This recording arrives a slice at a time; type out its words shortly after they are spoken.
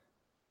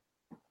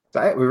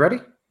that it? We ready?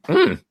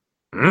 Mm.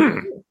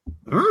 Mm.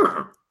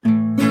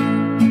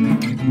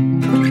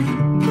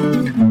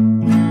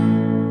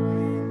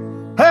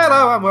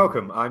 Hello and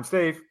welcome. I'm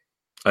Steve.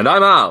 And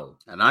I'm Al.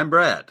 And I'm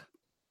Brad.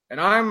 And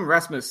I'm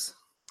Rasmus.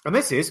 And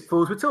this is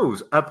Fools with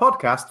Tools, a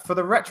podcast for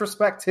the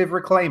retrospective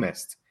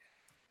reclaimist.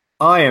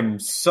 I am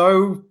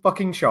so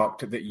fucking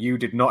shocked that you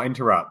did not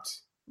interrupt.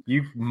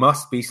 You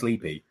must be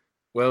sleepy.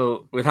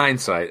 Well, with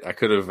hindsight, I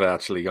could have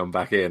actually gone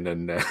back in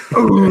and... All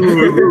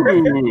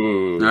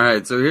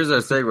right, so here's our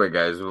segue,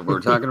 guys. What we're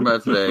talking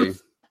about today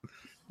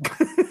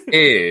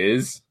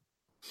is...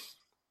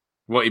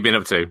 What you been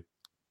up to?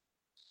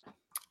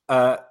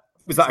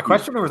 Was that a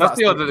question or was That's that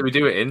the order that we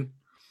do it in.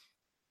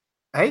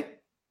 Hey?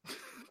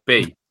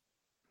 B.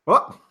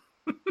 What?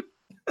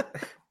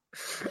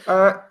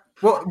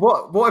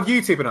 What have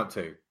you two been up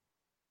to?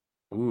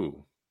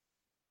 Ooh.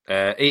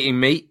 Eating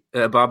meat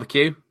at a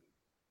barbecue.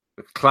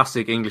 A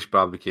classic English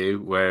barbecue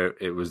where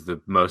it was the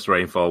most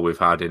rainfall we've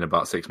had in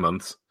about 6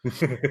 months.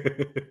 But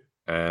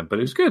it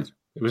was good.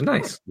 It was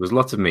nice. There was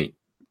lots of meat.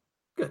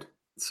 Good.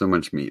 so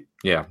much meat.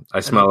 Yeah, I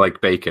smell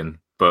like bacon,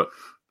 but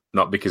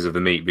not because of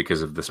the meat,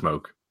 because of the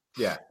smoke.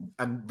 Yeah,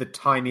 and the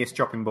tiniest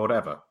chopping board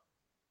ever.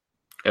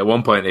 At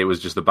one point, it was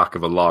just the back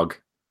of a log,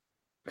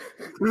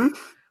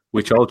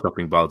 which all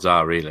chopping boards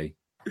are, really.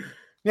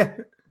 Yeah,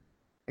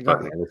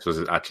 exactly. But this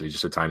was actually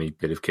just a tiny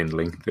bit of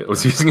kindling that I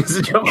was using as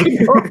a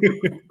chopping board.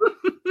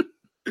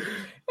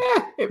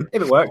 Yeah, if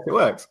it works, it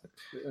works.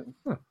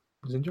 Yeah, it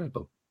was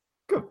enjoyable.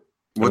 Good.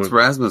 What's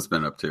Rasmus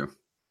been up to?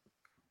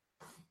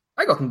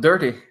 I gotten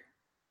dirty.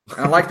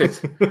 I liked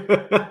it.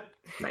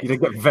 You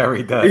did get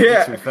very dirty,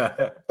 Yeah. to be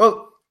fair.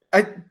 Well,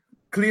 I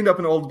cleaned up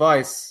an old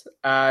vise,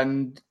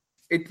 and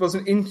it was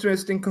an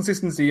interesting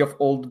consistency of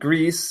old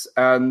grease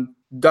and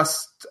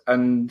dust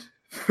and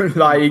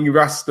lying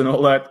rust and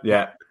all that.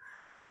 Yeah.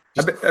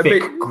 Just I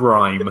thick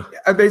grime.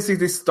 I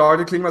basically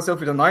started cleaning myself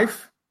with a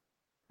knife.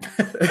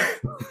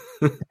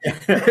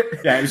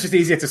 Yeah, it was just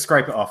easier to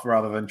scrape it off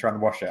rather than trying to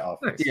wash it off.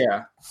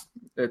 Yeah,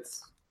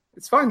 it's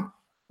fine.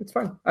 It's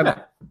fine.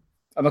 Yeah.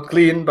 I'm not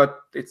clean, but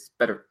it's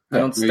better. I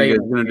don't You stay. guys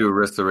going to do a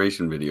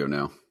restoration video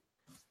now.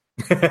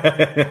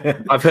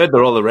 I've heard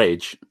they're all the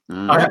rage.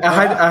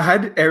 I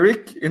had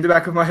Eric in the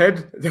back of my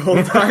head the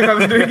whole time I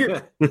was doing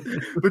it,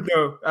 but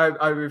no,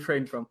 I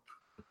refrained from.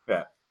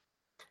 Yeah.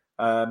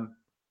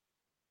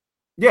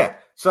 Yeah,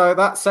 so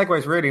that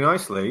segues really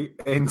nicely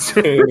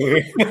into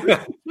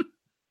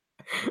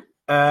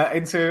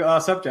into our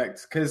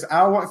subject, because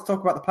Al wants to talk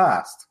about the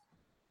past.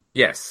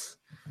 Yes.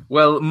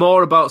 Well,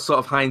 more about sort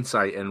of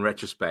hindsight and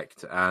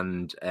retrospect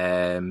and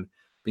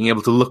being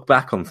able to look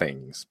back on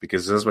things,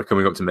 because as we're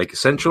coming up to Make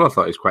Essential, I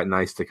thought it was quite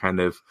nice to kind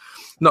of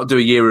not do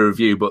a year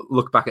review, but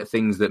look back at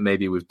things that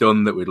maybe we've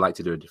done that we'd like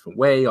to do a different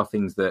way, or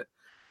things that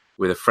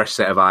with a fresh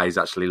set of eyes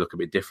actually look a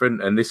bit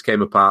different. And this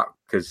came apart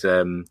because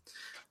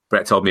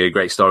Brett told me a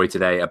great story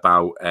today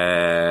about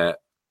a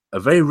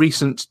very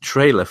recent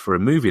trailer for a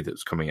movie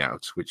that's coming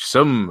out, which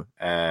some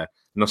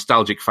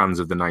nostalgic fans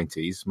of the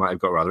 90s might have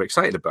got rather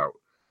excited about.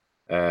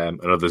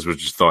 And others would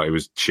just thought it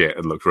was shit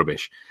and looked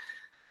rubbish.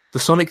 The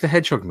Sonic the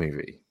Hedgehog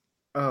movie.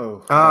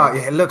 Oh, Yeah,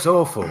 it looks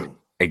awful.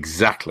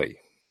 Exactly.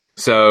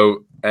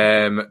 So,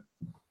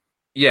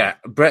 yeah,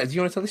 Brett, do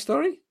you want to tell the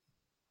story?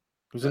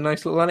 It was a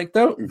nice little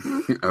anecdote.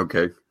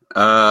 Okay.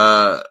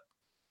 There's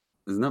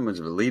not much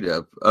of a lead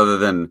up other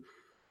than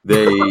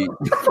they. No,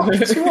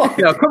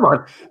 come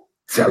on.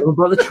 Tell them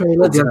about the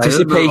trailer, the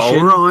anticipation.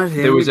 All right,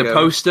 there was a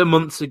poster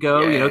months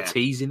ago,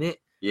 teasing it.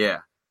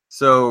 Yeah.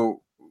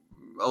 So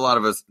a lot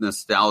of us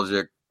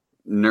nostalgic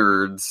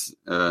nerds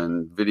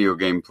and video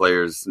game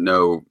players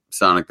know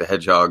Sonic the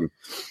Hedgehog,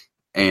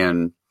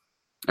 and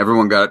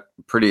everyone got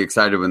pretty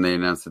excited when they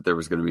announced that there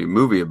was going to be a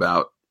movie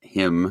about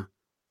him.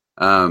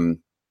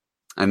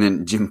 And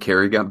then Jim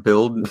Carrey got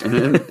billed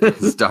in it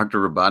as Dr.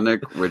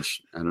 Robotnik,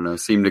 which, I don't know,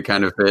 seemed to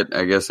kind of fit,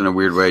 I guess, in a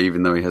weird way,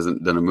 even though he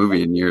hasn't done a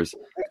movie in years,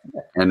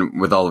 and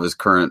with all of his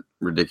current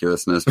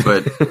ridiculousness.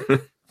 But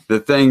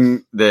the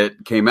thing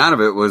that came out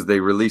of it was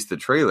they released the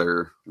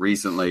trailer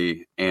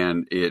recently,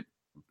 and it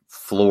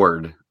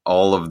floored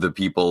all of the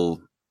people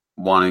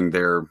wanting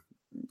their,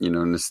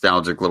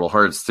 nostalgic little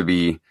hearts to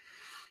be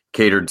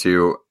catered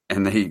to.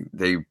 And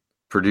they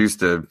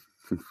produced a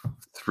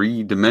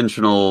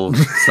 3-dimensional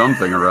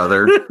something or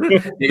other.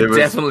 It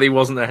definitely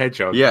wasn't a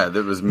hedgehog. Yeah,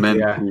 that was meant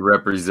to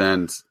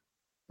represent,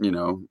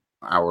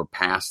 our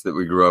past that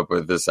we grew up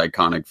with, this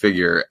iconic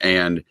figure.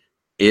 And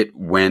it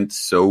went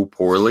so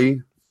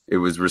poorly. It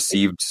was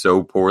received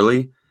so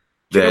poorly.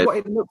 Do you know what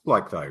it looked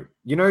like, though?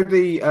 You know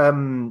the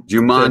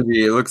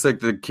Jumanji. It looks like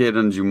the kid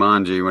on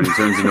Jumanji when he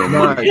turns into a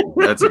monkey.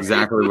 That's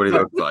exactly what he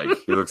looks like.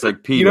 He looks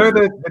like Peter. You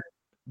know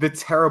the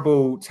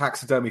terrible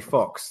taxidermy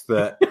fox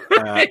that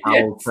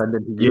Owl turned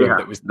into you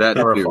that was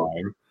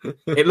terrifying.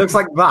 It looks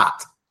like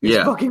that.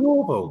 It's fucking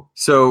awful.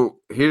 So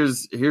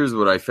here's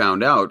what I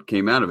found out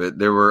came out of it.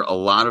 There were a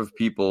lot of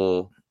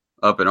people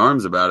up in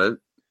arms about it,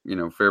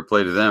 fair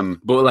play to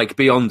them. But like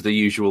beyond the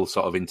usual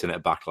sort of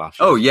internet backlash.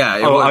 Oh yeah,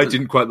 I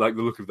didn't quite like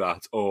the look of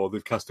that, or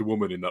they've cast a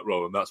woman in that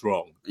role and that's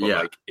wrong. But Yeah.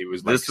 like it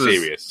was like This was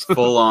serious.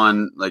 full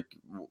on like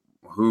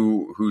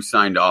who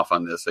signed off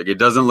on this? Like it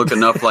doesn't look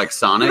enough like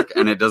Sonic,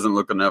 and it doesn't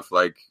look enough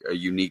like a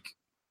unique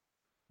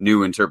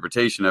new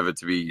interpretation of it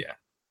to be. Yeah.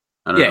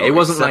 I don't know, it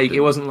wasn't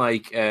accepted.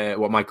 like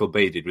what Michael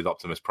Bay did with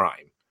Optimus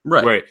Prime,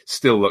 Right. where it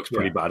still looks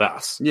pretty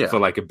badass Yeah. for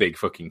like a big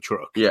fucking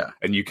truck. Yeah.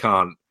 And you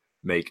can't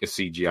make a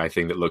CGI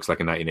thing that looks like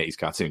a 1980s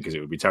cartoon because it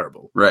would be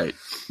terrible. Right.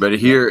 But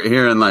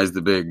herein lies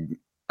the big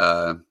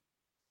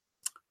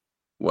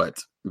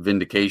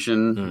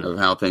vindication of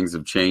how things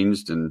have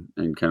changed and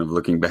kind of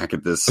looking back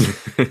at this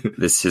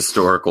this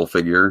historical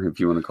figure, if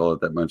you want to call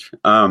it that much.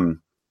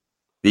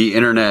 The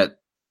internet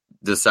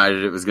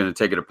decided it was going to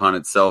take it upon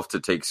itself to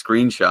take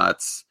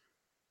screenshots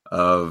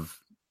of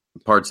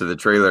parts of the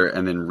trailer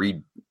and then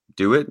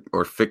redo it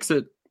or fix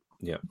it.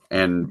 Yeah.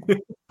 And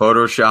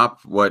Photoshop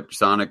what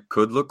Sonic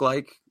could look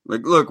like.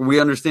 Like, look, we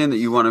understand that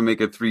you want to make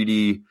a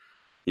 3D,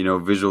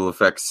 visual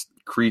effects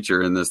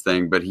creature in this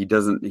thing, but he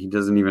doesn't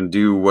even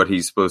do what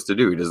he's supposed to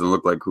do. He doesn't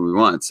look like who we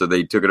want. So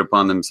they took it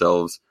upon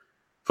themselves,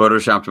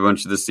 photoshopped a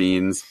bunch of the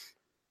scenes,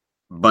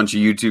 a bunch of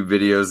YouTube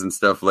videos and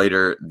stuff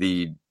later.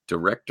 The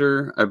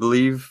director, I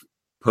believe,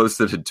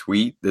 posted a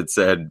tweet that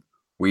said,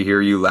 "We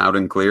hear you loud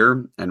and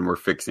clear and we're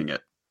fixing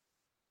it."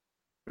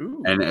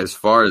 Ooh. And as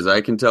far as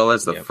I can tell,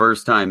 that's the Yep.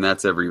 first time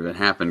that's ever even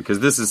happened, because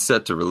this is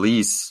set to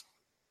release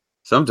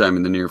sometime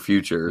in the near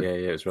future. Yeah,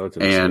 it's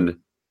relatively And soon.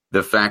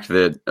 the fact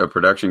that a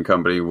production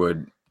company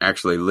would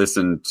actually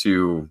listen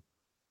to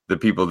the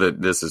people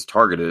that this is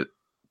targeted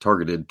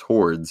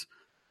towards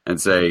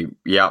and say,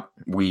 "Yeah,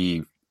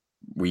 we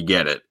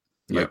get it.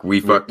 Like we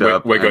fucked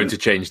up. We're going and- to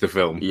change the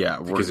film, Yeah,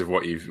 because of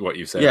what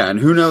you've said. yeah." And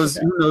who knows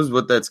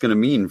what that's going to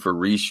mean for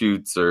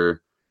reshoots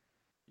or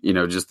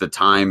just the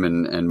time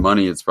and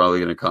money it's probably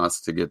going to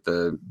cost to get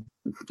the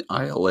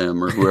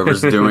ILM or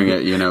whoever's doing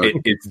it.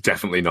 It's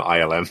definitely not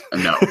ILM.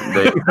 No,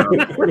 they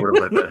would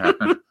have let that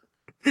happen.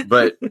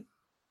 But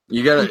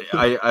you gotta.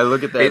 I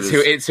look at that.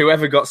 It's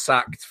whoever got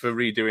sacked for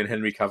redoing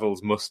Henry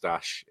Cavill's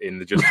mustache in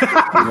the Justice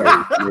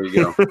League. There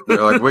you go.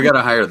 They're like, we got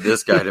to hire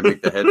this guy to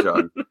make the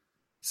hedgehog.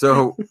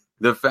 So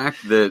the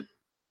fact that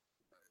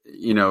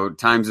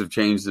times have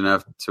changed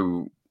enough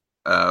to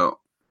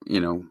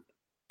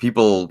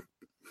people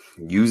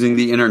using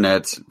the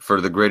internet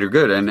for the greater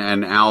good,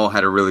 and Al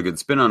had a really good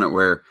spin on it,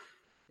 where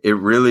it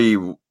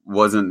really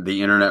wasn't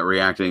the internet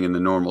reacting in the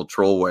normal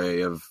troll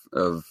way of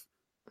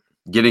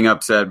getting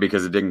upset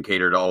because it didn't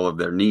cater to all of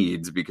their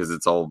needs, because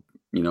it's all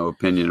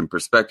opinion and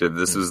perspective.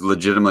 This was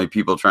legitimately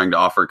people trying to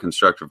offer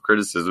constructive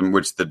criticism,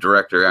 which the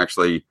director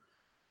actually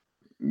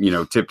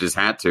tipped his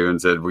hat to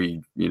and said,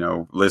 we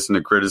listened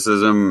to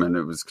criticism and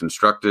it was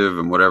constructive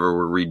and whatever,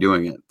 we're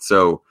redoing it.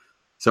 So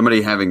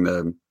somebody having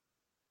the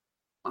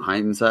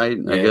hindsight,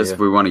 I guess, if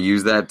we want to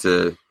use that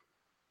to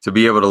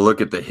be able to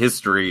look at the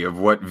history of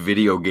what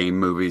video game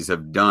movies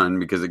have done,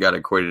 because it got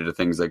equated to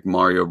things like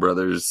Mario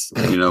Brothers,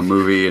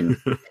 movie and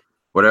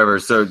whatever.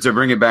 So to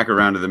bring it back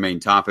around to the main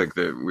topic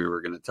that we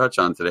were going to touch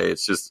on today,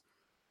 it's just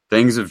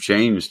things have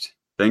changed.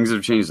 Things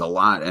have changed a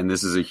lot, and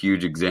this is a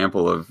huge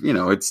example of,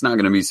 it's not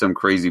going to be some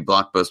crazy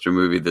blockbuster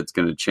movie that's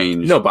going to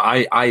change. No, but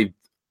I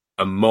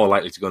am more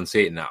likely to go and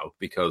see it now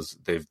because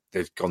they've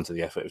gone to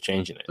the effort of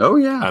changing it. Oh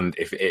yeah, and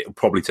if it'll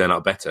probably turn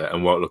out better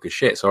and won't look as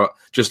shit. So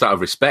just out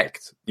of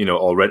respect,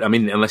 already. I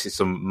mean, unless it's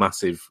some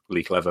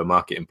massively clever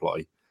marketing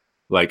ploy,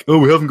 like, oh,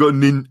 we haven't got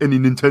any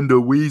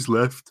Nintendo Wii's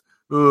left.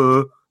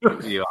 You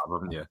have,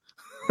 haven't you?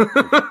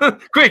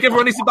 Quick,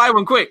 everyone needs to buy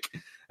one, quick.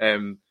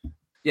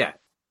 Yeah,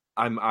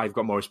 I've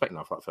got more respect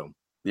now for that film.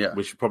 Yeah,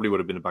 which probably would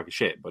have been a bag of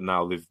shit, but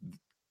now they've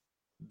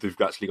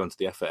actually gone to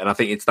the effort, and I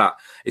think it's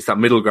that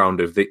middle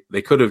ground of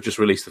they could have just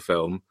released the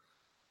film,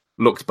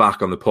 looked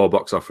back on the poor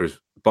box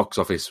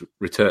office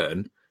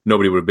return,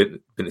 nobody would have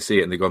been to see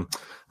it, and they've gone,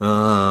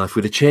 if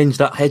we'd have changed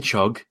that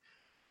hedgehog,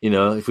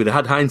 if we'd have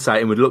had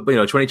hindsight and we'd look,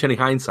 2020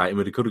 hindsight, and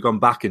we could have gone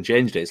back and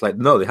changed it. It's like,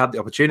 no, they had the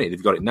opportunity,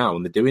 they've got it now,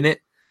 and they're doing it.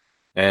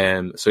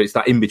 So it's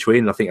that in between,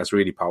 and I think that's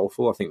really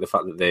powerful. I think the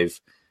fact that they've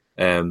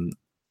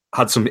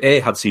had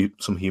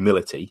some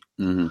humility,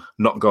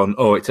 not gone,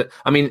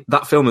 I mean,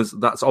 that film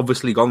that's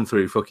obviously gone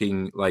through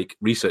fucking like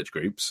research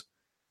groups.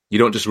 You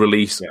don't just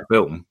release a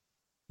film.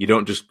 You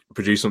don't just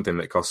produce something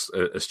that costs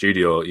a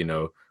studio, I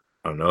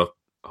don't know,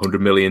 $100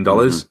 million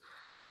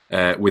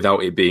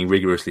without it being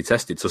rigorously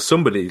tested. So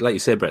somebody, like you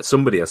said, Brett,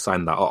 somebody has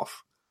signed that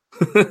off.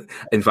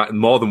 In fact,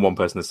 more than one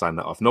person has signed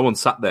that off. No one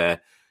sat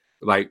there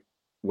like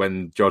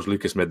when George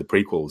Lucas made the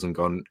prequels and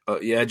gone,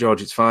 yeah,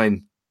 George, it's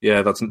fine.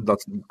 Yeah, that's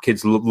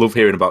kids love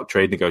hearing about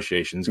trade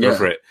negotiations. Go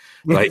for it.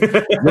 Like,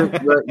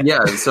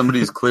 yeah,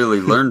 somebody's clearly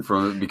learned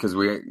from it, because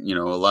we, a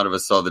lot of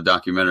us saw the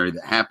documentary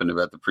that happened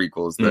about the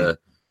prequels.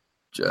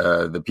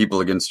 The People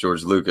Against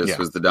George Lucas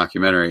was the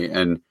documentary,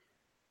 and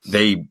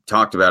they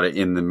talked about it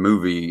in the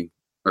movie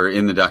or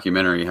in the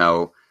documentary,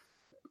 how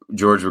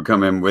George would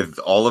come in with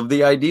all of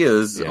the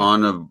ideas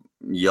on a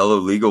yellow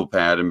legal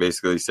pad and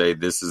basically say,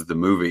 this is the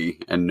movie.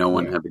 And no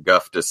one had the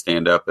guff to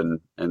stand up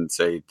and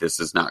say, this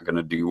is not going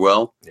to do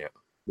well. Yeah.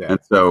 And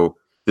so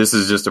this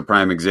is just a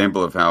prime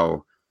example of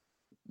how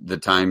the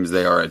times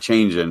they are a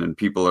changing, and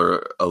people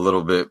are a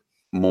little bit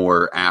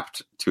more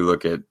apt to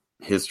look at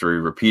history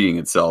repeating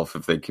itself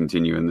if they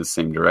continue in the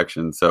same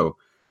direction. So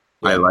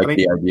I like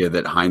the idea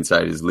that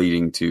hindsight is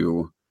leading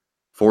to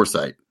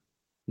foresight.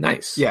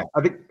 Nice. Yeah,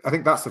 I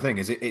think that's the thing.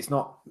 Is it's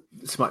not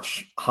so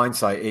much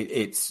hindsight.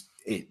 It's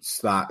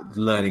that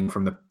learning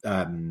from the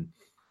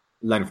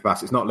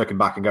past. It's not looking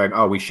back and going,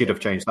 "Oh, we should have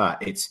changed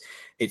that." It's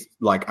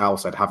like Al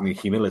said, having the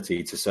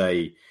humility to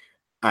say,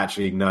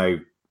 "Actually, no.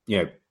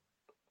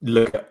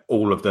 Look at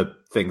all of the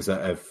things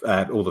that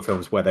have all the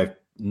films where they've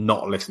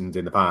not listened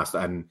in the past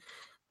and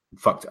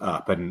fucked it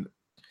up." And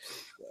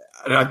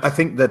I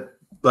think that,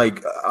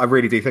 I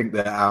really do think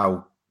that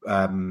Al,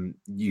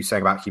 you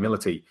saying about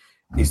humility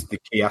is the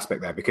key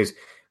aspect there, because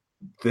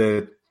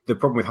the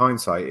problem with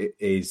hindsight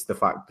is the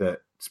fact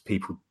that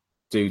people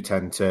do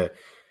tend to,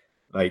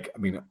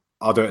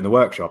 I'll do it in the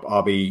workshop.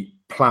 I'll be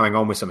plowing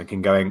on with something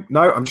and going,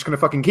 no, I'm just going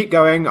to fucking keep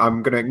going.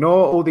 I'm going to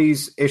ignore all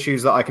these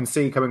issues that I can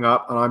see coming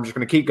up, and I'm just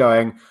going to keep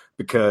going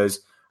because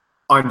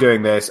I'm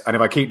doing this. And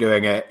if I keep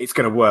doing it, it's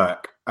going to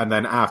work. And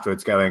then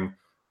afterwards going,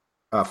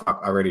 oh, fuck,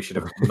 I really should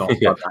have not done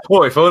that.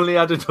 Oh, if only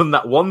I'd have done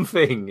that one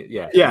thing.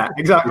 Yeah,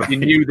 exactly.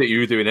 You knew that you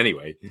were doing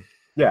anyway.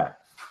 Yeah.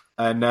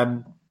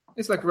 And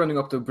it's like running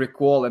up to a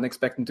brick wall and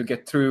expecting to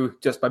get through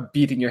just by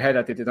beating your head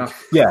at it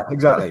enough. Yeah,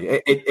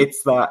 exactly.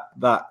 It's that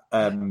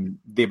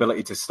the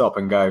ability to stop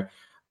and go,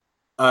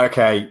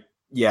 okay,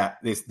 yeah,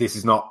 this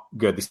is not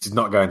good. This is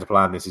not going to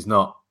plan. This is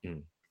not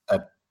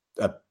a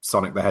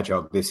Sonic the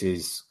Hedgehog. This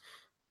is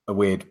a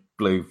weird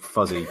blue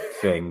fuzzy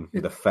thing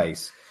with a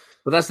face.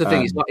 But that's the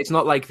thing. It's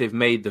not like they've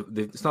made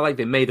it's not like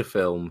they made a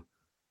film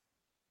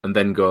and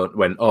then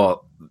went,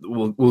 oh,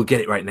 we'll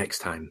get it right next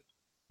time.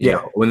 You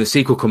know, when the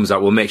sequel comes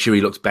out, we'll make sure he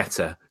looks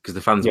better because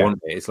the fans want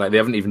it. It's like they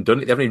haven't even done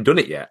it. They haven't even done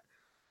it yet.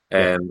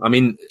 I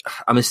mean,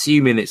 I'm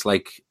assuming it's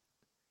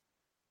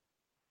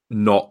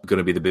not going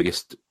to be the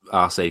biggest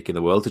arse ache in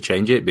the world to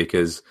change it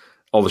because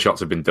all the shots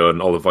have been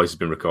done, all the voices have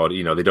been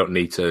recorded. They don't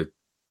need to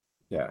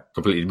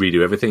completely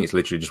redo everything. It's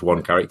literally just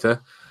one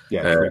character.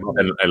 Yeah,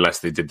 unless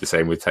they did the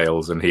same with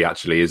Tails and he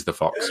actually is the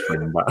fox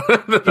from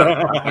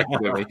that.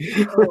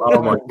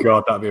 Oh my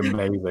god, that'd be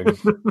amazing.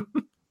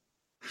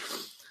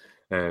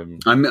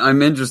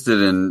 I'm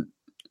interested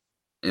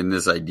in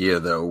this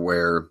idea though,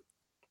 where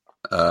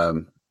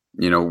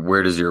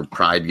where does your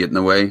pride get in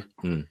the way?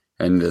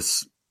 And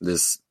this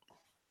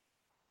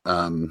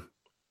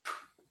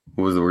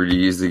what was the word you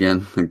used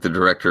again? I think the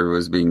director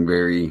was being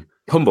very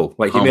humble,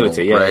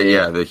 humility, right?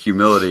 Yeah, the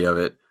humility of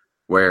it,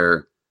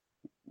 where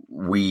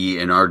we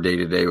in our day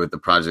to day with the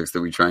projects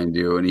that we try and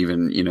do, and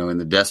even in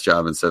the desk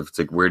job and stuff, it's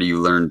like, where do you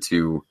learn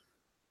to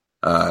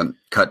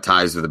cut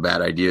ties with the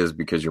bad ideas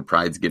because your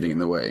pride's getting in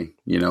the way,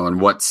 and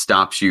what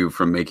stops you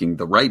from making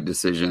the right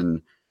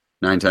decision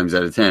 9 times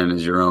out of 10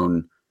 is your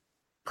own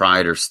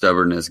pride or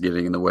stubbornness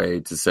getting in the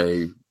way to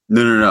say,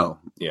 no.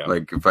 Yeah.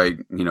 Like if I,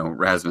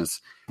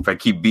 Rasmus, if I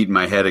keep beating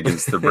my head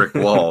against the brick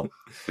wall,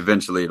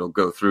 eventually it'll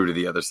go through to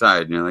the other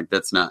side. And you're like,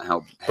 that's not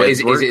how. But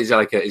is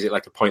it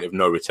like a point of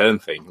no return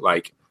thing?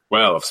 Like,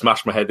 well, I've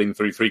smashed my head in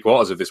through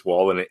 3/4 of this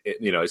wall, and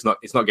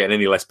it's not getting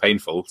any less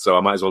painful. So I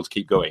might as well just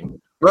keep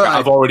going. Well,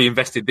 I've already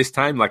invested this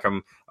time. Like I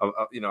don't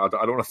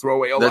want to throw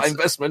away all that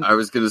investment. I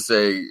was going to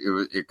say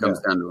it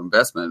comes down to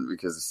investment,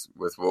 because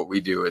with what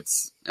we do,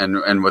 it's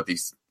and what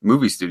these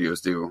movie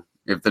studios do.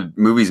 If the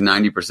movie's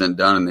 90%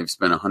 done and they've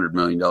spent $100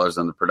 million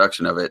on the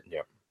production of it,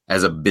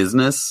 as a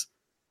business,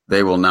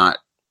 they will not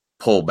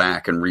pull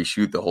back and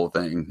reshoot the whole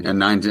thing. And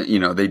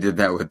they did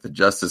that with the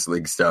Justice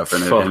League stuff,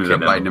 and it ended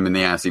up biting them in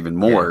the ass even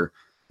more.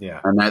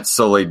 Yeah. And that's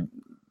solely,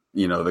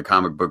 the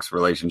comic books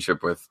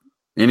relationship with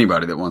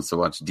anybody that wants to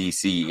watch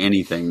DC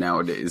anything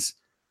nowadays.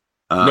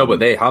 No, but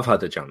they have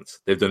had a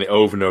chance. They've done it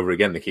over and over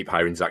again. They keep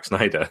hiring Zack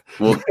Snyder.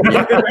 Well,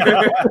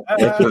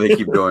 that's where they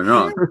keep going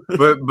wrong.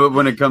 But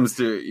when it comes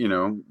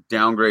to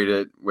downgrade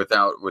it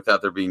without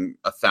there being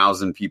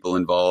 1,000 people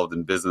involved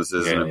and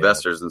businesses and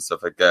investors and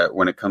stuff like that,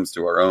 when it comes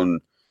to our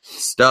own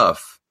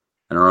stuff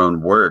and our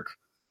own work,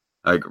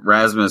 like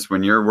Rasmus,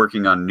 when you're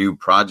working on new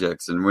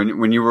projects and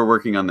when you were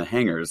working on the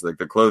hangers, like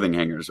the clothing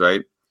hangers,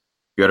 right?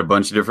 You had a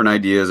bunch of different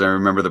ideas. I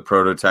remember the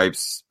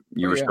prototypes.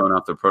 You were showing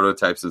off the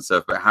prototypes and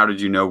stuff, but how did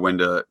you know when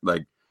to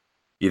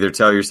either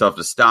tell yourself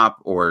to stop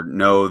or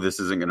no, this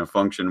isn't going to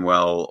function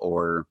well,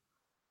 or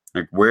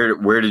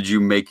where did you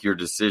make your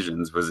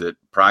decisions? Was it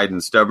pride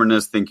and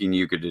stubbornness, thinking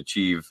you could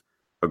achieve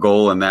a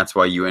goal and that's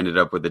why you ended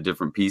up with a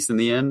different piece in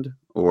the end?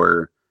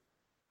 Or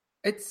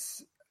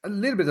it's a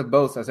little bit of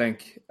both, I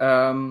think.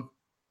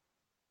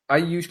 I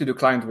usually do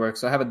client work,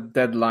 so I have a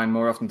deadline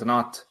more often than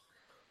not.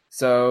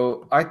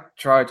 So I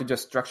try to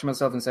just structure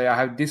myself and say I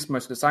have this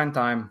much design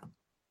time.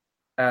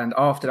 And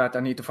after that, I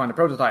need to find a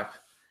prototype.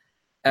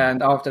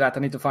 And after that, I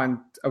need to find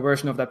a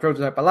version of that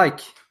prototype I like.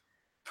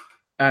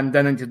 And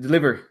then I need to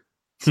deliver.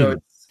 So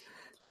it's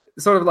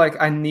sort of like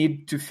I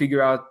need to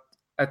figure out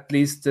at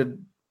least the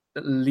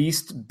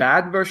least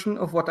bad version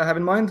of what I have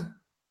in mind,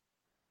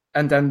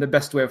 and then the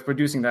best way of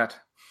producing that.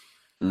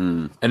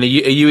 And are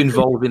you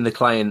involved in the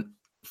client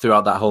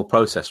throughout that whole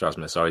process,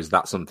 Rasmus, or is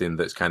that something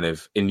that's kind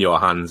of in your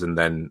hands and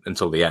then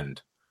until the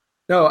end?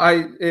 No,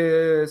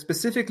 I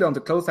specifically on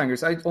the clothes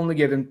hangers, I only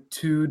gave them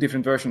 2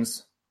 different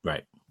versions.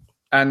 Right.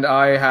 And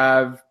I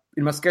have,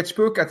 in my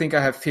sketchbook, I think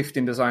I have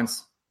 15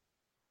 designs.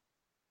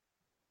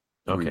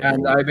 Okay.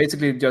 And I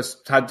basically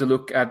just had to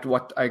look at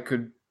what I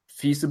could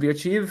feasibly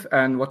achieve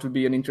and what would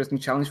be an interesting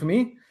challenge for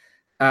me.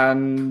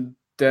 And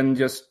then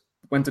just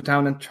went to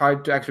town and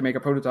tried to actually make a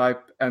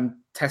prototype and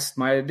test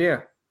my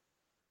idea.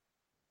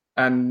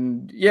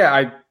 And yeah,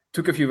 I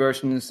took a few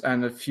versions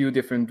and a few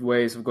different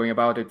ways of going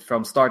about it,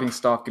 from starting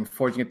stock and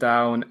forging it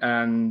down,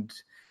 and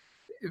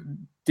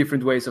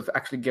different ways of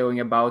actually going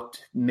about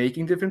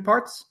making different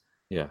parts.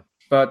 Yeah.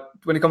 But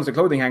when it comes to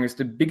clothing hangers,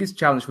 the biggest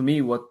challenge for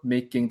me was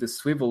making the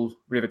swivel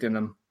rivet in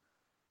them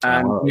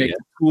and the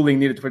tooling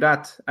needed for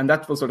that. And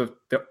that was sort of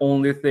the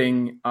only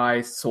thing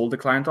I sold the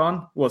client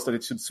on, was that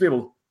it should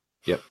swivel.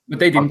 Yep. But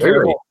they didn't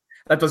care at all.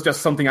 That was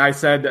just something I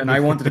said and I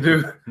wanted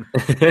to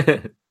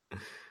do.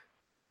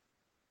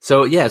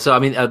 So I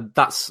mean,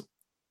 that's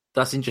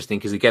interesting,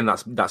 because again,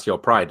 that's your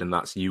pride, and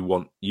that's you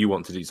want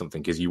to do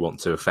something because you want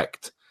to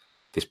affect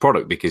this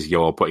product, because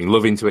you're putting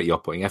love into it, you're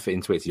putting effort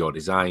into it, it's your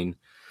design.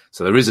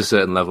 So there is a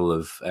certain level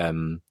of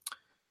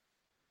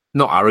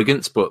not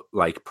arrogance, but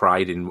like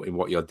pride in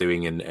what you're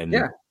doing and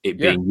it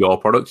being your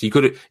product. You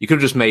could have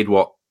just made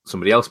what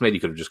somebody else made.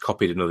 You could have just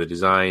copied another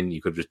design.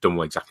 You could have just done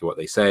exactly what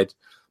they said.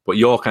 But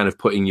you're kind of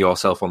putting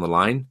yourself on the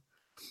line.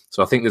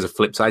 So I think there's a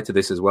flip side to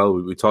this as well.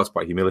 We talked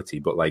about humility,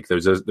 but like there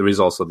is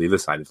also the other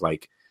side of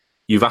like,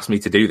 you've asked me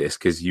to do this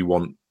because you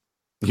want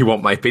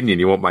my opinion,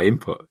 you want my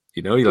input.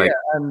 You know, you're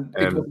and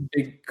it was a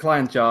big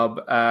client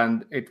job,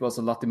 and it was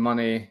a lot of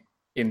money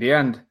in the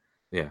end.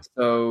 Yeah.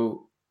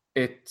 So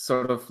it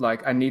sort of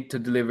like, I need to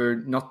deliver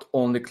not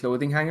only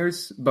clothing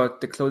hangers,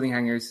 but the clothing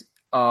hangers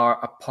are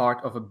a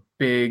part of a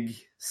big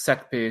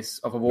set piece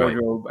of a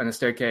wardrobe and a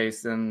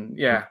staircase, and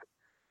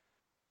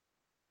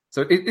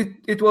So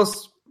it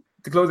was,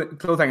 the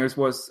clothes hangers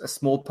was a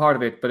small part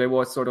of it, but it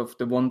was sort of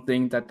the one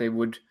thing that they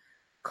would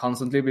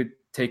constantly be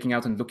taking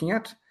out and looking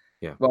at.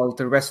 Yeah. While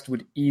the rest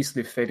would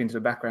easily fade into the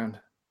background.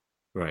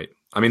 Right.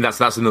 I mean, that's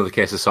another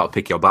case of sort of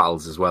pick your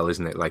battles as well,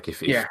 isn't it? Like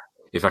if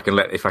I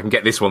can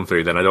get this one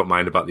through, then I don't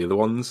mind about the other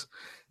ones.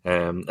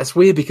 That's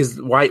weird,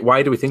 because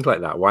why do we think like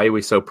that? Why are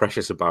we so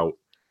precious about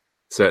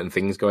certain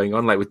things going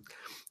on? Like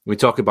we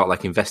talk about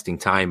like investing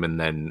time and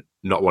then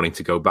not wanting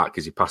to go back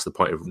because you pass the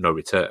point of no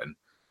return.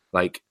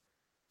 Like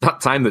that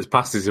time that's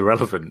passed is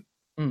irrelevant.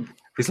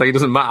 It's like, it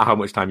doesn't matter how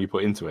much time you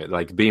put into it.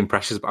 Like being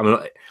precious. I mean,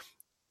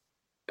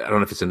 I don't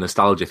know if it's a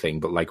nostalgia thing,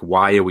 but like,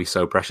 why are we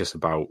so precious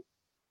about,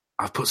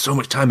 I've put so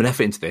much time and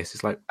effort into this?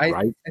 It's like,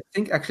 I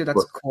think actually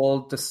that's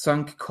called the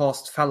sunk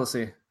cost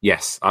fallacy.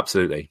 Yes,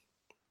 absolutely.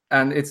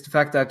 And it's the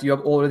fact that you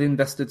have already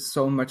invested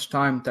so much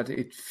time that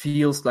it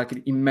feels like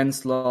an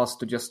immense loss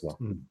to just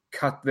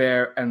cut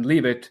there and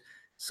leave it.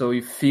 So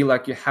you feel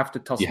like you have to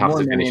toss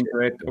more money into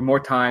it or more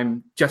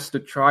time just to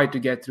try to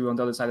get through on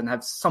the other side and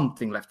have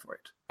something left for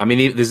it. I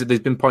mean, there's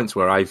been points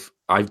where I've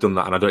done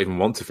that and I don't even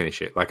want to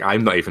finish it. Like,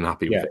 I'm not even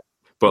happy with it.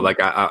 But like,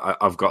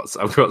 I've got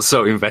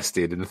so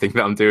invested in the thing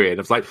that I'm doing.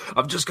 It's like,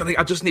 I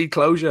just need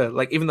closure.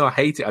 Like, even though I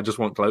hate it, I just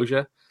want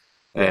closure.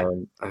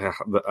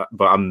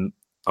 But I'm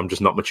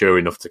just not mature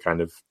enough to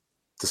kind of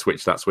to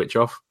switch that switch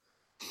off.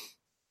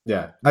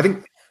 Yeah, I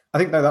think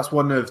though that's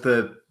one of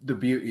the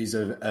beauties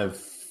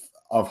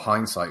of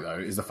hindsight, though,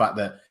 is the fact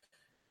that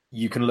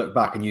you can look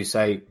back and you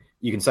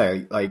can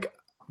say like,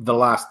 the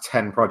last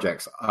 10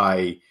 projects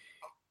I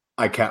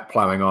kept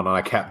plowing on and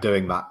I kept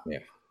doing that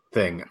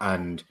thing,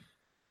 and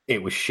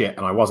it was shit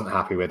and I wasn't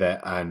happy with it,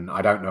 and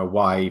I don't know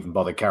why I even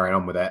bothered carrying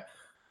on with it.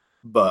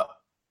 But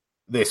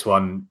this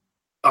one's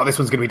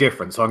going to be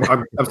different, so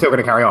I'm still going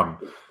to carry on.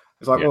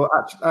 It's like, well,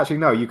 actually,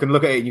 no. You can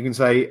look at it and you can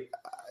say,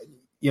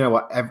 you know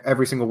what?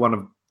 Every single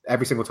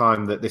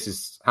time that this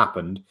has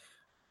happened,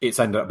 it's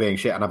ended up being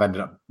shit, and I've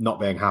ended up not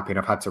being happy, and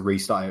I've had to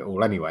restart it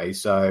all anyway.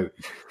 So,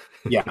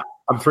 yeah,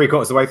 I'm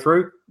 3/4 of the way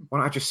through. Why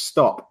don't I just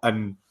stop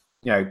and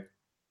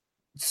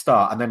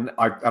start, and then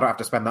I don't have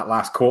to spend that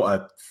last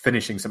quarter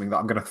finishing something that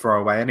I'm going to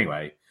throw away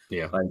anyway.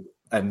 Yeah,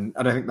 and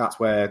I think that's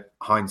where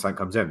hindsight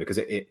comes in, because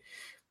it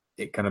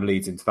kind of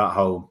leads into that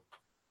whole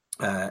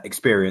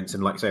experience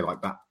and, like say,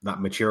 like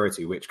that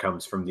maturity which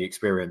comes from the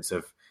experience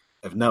of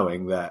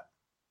knowing that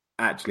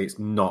actually it's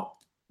not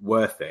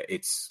worth it.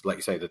 It's like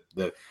you say,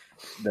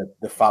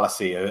 the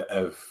fallacy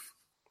of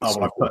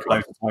I put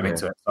loads of time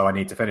into it, so I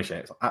need to finish it.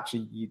 It's like,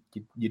 actually,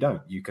 you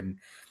don't. You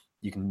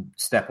can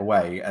step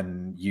away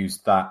and use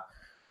that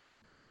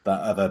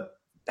other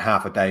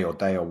half a day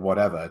or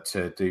whatever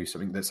to do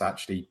something that's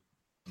actually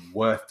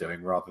worth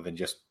doing, rather than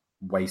just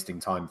wasting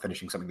time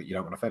finishing something that you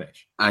don't want to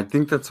finish. I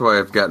think that's why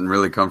I've gotten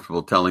really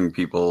comfortable telling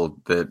people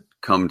that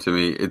come to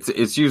me.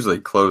 It's usually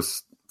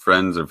close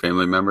friends or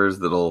family members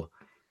that'll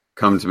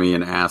come to me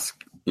and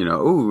ask,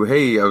 oh,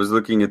 hey, I was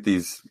looking at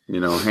these,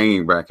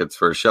 hanging brackets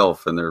for a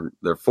shelf, and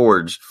they're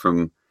forged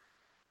from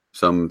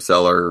some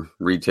seller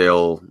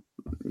retail,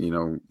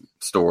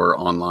 store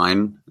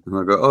online, and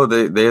they'll go, oh,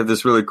 they have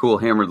this really cool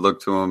hammered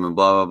look to them and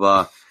blah, blah,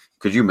 blah.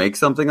 Could you make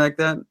something like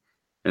that?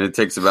 And it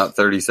takes about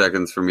 30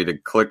 seconds for me to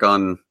click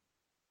on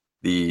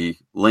the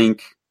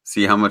link,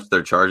 see how much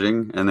they're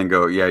charging, and then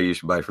go, yeah, you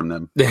should buy from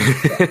them.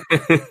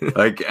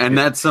 And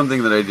that's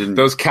something that I didn't.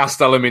 Those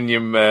cast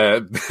aluminium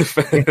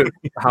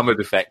hammered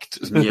effect.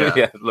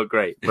 Yeah, look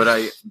great.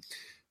 But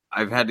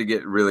I've had to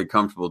get really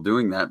comfortable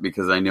doing that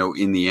because I know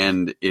in the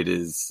end it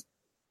is.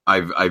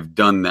 I've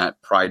done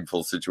that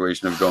prideful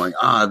situation of going,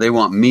 they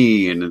want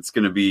me, and it's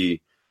going to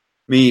be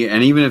me.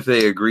 And even if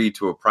they agree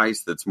to a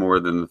price that's more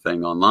than the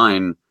thing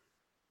online,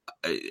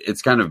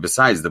 it's kind of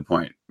besides the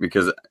point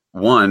because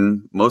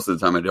one, most of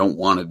the time I don't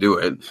want to do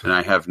it and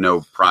I have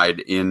no pride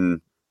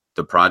in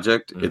the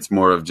project. It's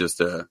more of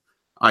just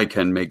I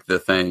can make the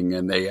thing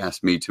and they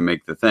asked me to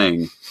make the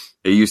thing.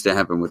 It used to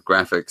happen with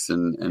graphics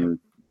and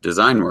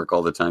design work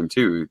all the time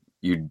too.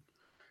 You'd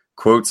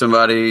quote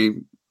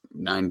somebody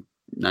 90%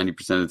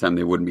 of the time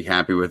they wouldn't be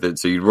happy with it.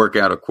 So you'd work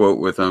out a quote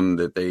with them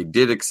that they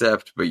did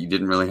accept, but you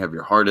didn't really have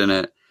your heart in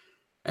it.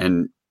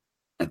 And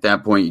at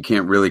that point, you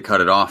can't really cut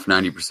it off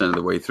 90% of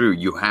the way through.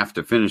 You have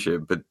to finish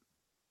it. But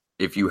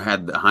if you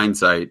had the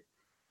hindsight,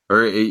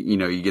 or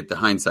you get the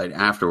hindsight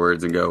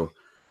afterwards and go,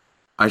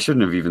 I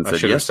shouldn't have even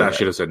said yes. I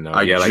should have said no.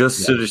 I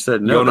should have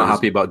said no. You're not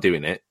happy about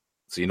doing it,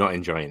 so you're not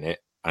enjoying it,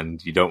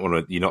 and you don't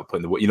want to. You're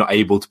not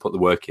able to put the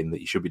work in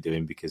that you should be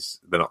doing because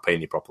they're not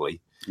paying you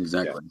properly.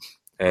 Exactly.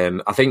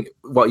 I think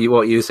what you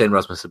were saying,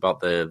 Rasmus,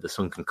 about the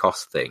sunken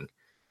cost thing.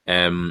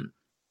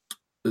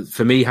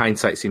 For me,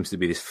 hindsight seems to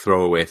be this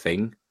throwaway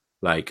thing.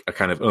 Like a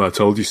kind of, I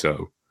told you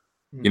so.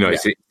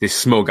 It's this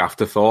smug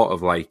afterthought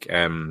of like,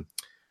 I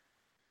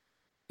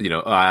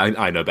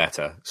know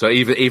better. So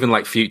even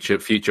like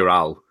future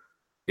Al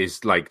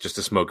is like just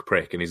a smug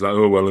prick, and he's like,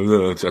 oh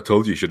well, I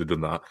told you should have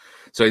done that.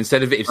 So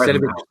instead of it, kind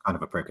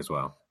of a prick as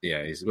well.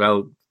 Yeah,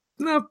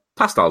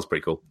 past Al's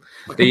pretty cool.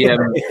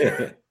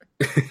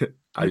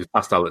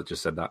 Past Al that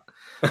just said that.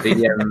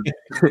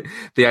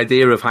 The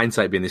idea of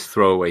hindsight being this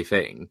throwaway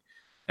thing.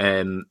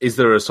 Is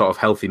there a sort of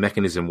healthy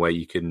mechanism where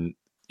you can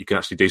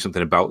actually do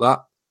something about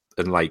that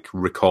and like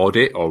record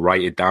it or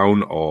write it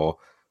down or,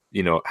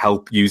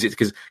 help use it?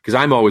 Because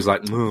I'm always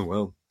like, oh,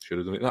 well, should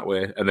have done it that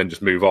way. And then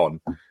just move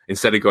on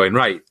instead of going,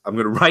 right, I'm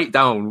going to write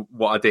down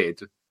what I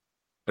did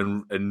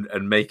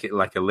and make it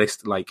like a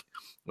list. Like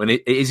when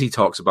Izzy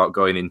talks about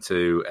going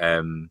into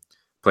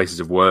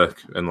places of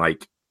work and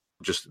like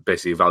just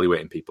basically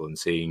evaluating people and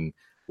seeing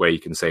where you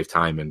can save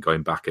time and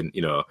going back and,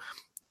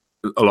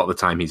 a lot of the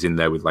time he's in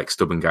there with like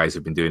stubborn guys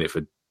who've been doing it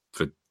for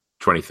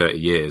 20, 30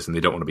 years and they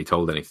don't want to be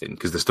told anything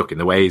because they're stuck in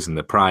the ways and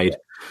the pride.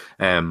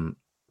 And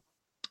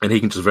he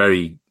can just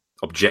very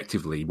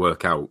objectively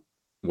work out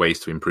ways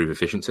to improve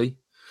efficiency.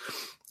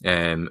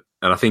 And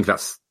I think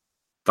that's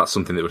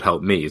something that would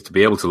help me is to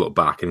be able to look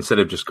back and instead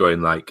of just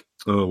going like,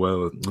 oh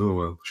well,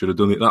 should have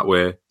done it that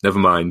way. Never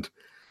mind.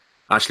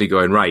 Actually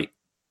going, right,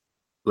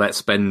 let's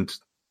spend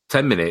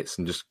 10 minutes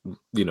and just,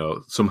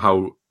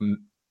 somehow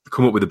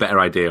come up with a better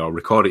idea or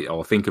record it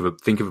or think of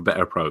a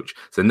better approach.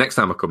 So next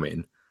time I come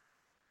in,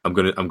 I'm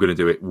gonna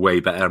do it way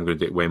better. I'm gonna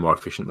do it way more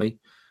efficiently.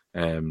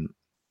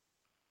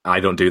 I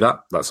don't do that.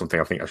 That's something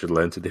I think I should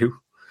learn to do.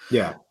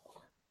 Yeah,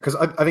 because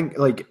I think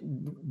like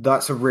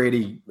that's a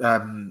really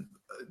kind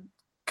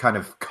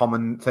of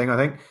common thing. I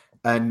think,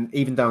 and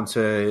even down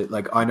to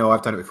like I know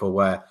I've done it before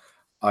where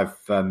I've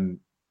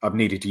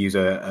needed to use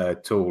a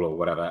tool or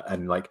whatever,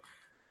 and like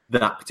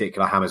that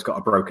particular hammer's got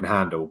a broken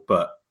handle,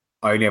 but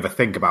I only ever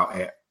think about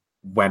it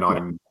when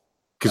I'm.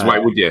 Because why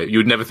would you? You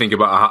would never think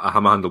about a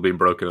hammer handle being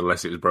broken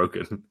unless it was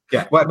broken.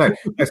 Yeah, well, no,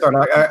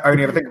 sorry, I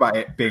only ever think about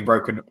it being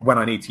broken when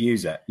I need to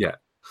use it. Yeah.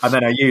 And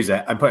then I use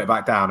it and put it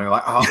back down and I'm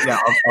like, oh, yeah,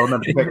 I'll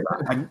remember to fix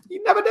that. And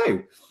you never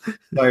do.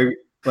 So,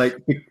 like,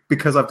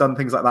 because I've done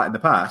things like that in the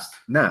past,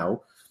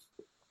 now,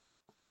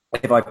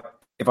 if I've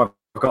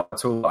got a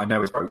tool that I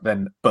know is broke,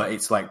 but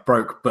it's like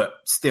broke, but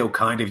still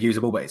kind of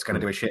usable, but it's going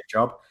to do a shit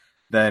job,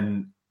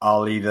 then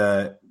I'll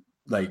either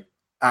like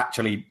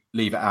actually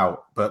leave it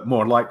out, but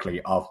more likely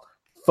I'll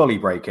fully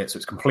break it so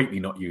it's completely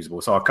not usable.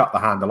 So I've cut the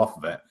handle off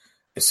of it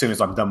as soon as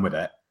I'm done with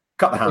it.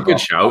 Cut the handle. Good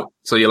shout.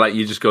 So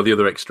you just go the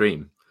other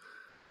extreme.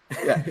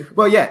 Yeah.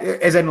 Well, yeah,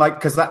 as in like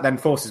because that then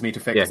forces me to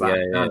fix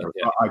that.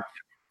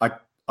 Yeah.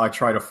 I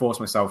try to force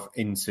myself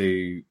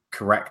into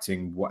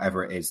correcting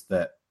whatever it is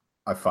that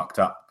I fucked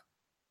up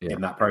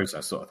in that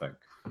process, sort of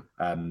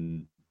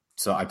thing.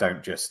 So I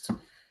don't just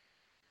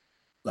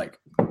like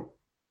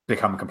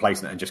become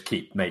complacent and just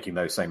keep making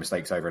those same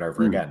mistakes over and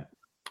over again.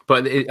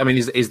 But I mean,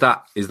 is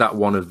that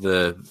one of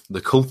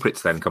the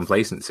culprits then?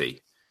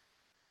 Complacency.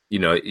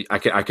 I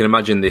can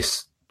imagine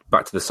this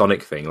back to the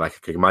Sonic thing. Like I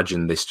can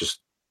imagine this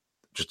just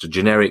a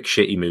generic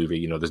shitty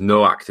movie. There's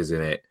no actors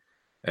in it.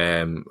 I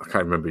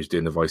can't remember who's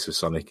doing the voice of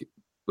Sonic.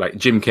 Like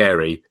Jim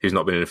Carrey, who's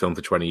not been in a film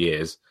for 20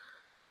 years.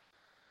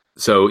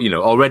 So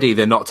already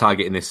they're not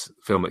targeting this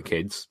film at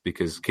kids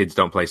because kids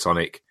don't play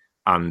Sonic,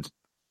 and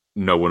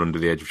no one under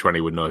the age of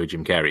 20 would know who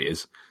Jim Carrey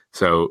is.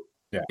 So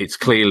it's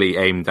clearly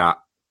aimed at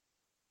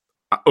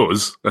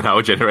us and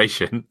our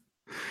generation.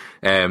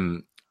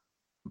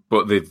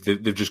 But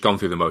they've just gone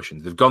through the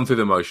motions. They've gone through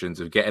the motions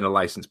of getting a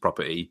licensed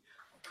property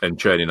and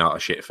churning out a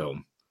shit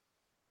film.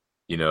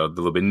 You know,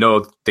 there'll be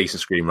no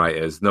decent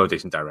screenwriters, no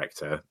decent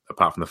director,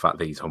 apart from the fact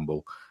that he's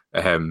humble.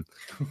 And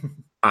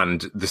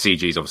the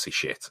CG is obviously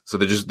shit. So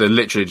they're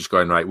literally just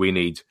going, right, we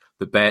need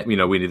we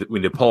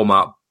need Paul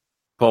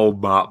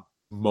Blart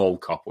Mall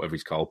Cop, whatever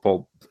he's called,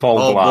 Paul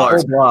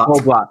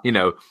Blart. You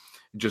know,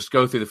 just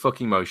go through the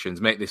fucking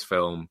motions, make this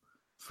film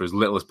for as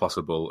little as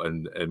possible,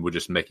 and we're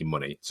just making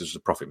money. It's just a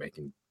profit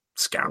making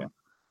scam.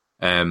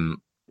 Yeah.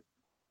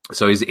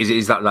 So is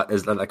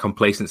that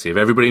complacency of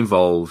everybody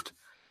involved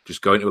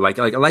just going to like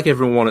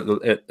everyone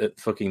at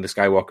fucking the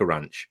Skywalker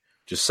Ranch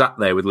just sat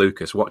there with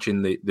Lucas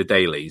watching the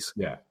dailies,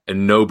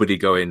 and nobody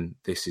going,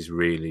 this is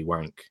really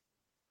wank.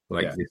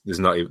 Like there's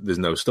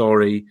no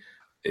story.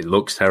 It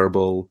looks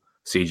terrible.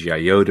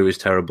 CGI Yoda is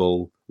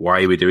terrible.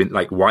 Why are we doing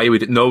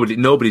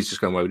nobody's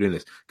just going, why are we doing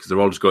this? Because they're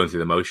all just going through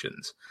the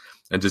motions.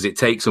 And does it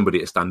take somebody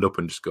to stand up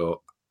and just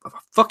go,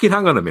 fucking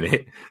hang on a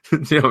minute?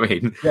 Do you know what I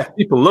mean? Yeah.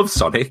 People love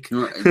Sonic.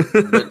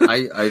 But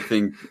I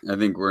think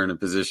we're in a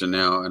position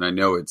now, and I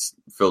know it's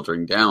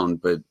filtering down,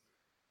 but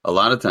a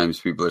lot of times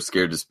people are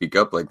scared to speak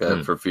up like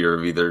that for fear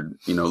of either,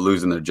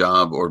 losing their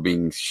job or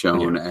being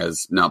shown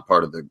as not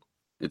part of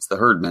it's the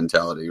herd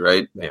mentality,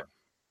 right? Yeah.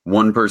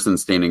 One person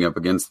standing up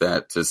against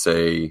that to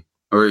say,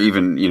 or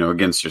even,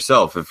 against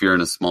yourself, if you're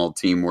in a small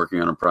team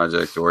working on a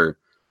project, or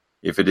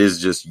if it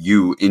is just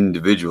you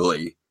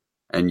individually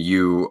and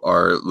you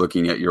are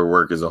looking at your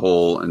work as a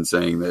whole and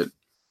saying that,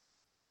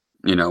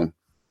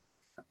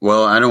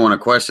 well, I don't want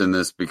to question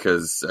this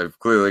because I've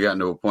clearly gotten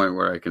to a point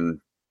where I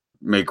can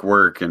make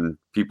work and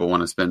people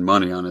want to spend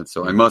money on it.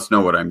 So I must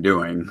know what I'm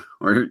doing.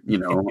 Or,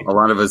 a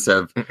lot of us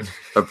have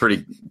a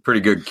pretty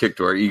good kick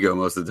to our ego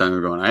most of the time.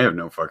 We're going, I have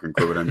no fucking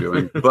clue what I'm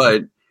doing.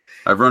 But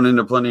I've run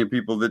into plenty of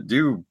people that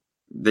do.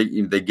 They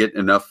get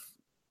enough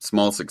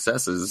small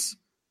successes,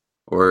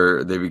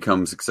 or they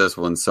become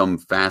successful in some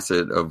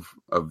facet of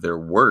their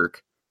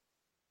work.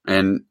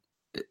 And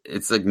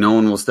it's like no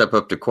one will step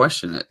up to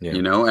question it,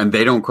 and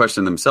they don't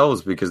question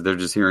themselves because they're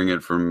just hearing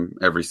it from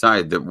every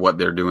side that what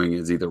they're doing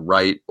is either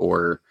right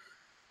or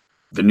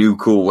the new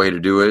cool way to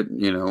do it.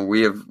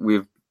 We have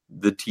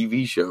the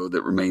TV show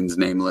that remains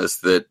nameless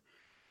that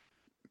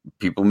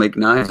people make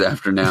knives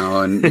after now.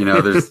 And,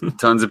 there's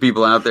tons of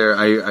people out there.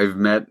 I've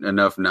met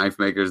enough knife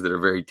makers that are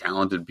very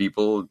talented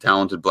people,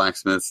 talented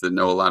blacksmiths that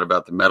know a lot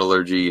about the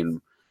metallurgy and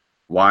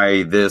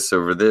why this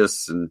over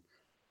this. And,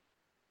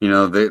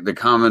 the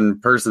common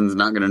person's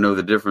not going to know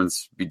the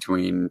difference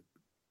between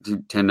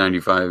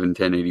 1095 and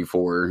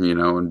 1084,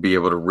 and be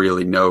able to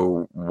really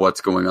know what's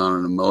going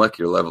on a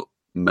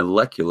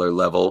molecular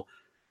level.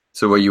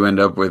 So what you end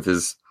up with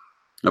is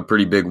a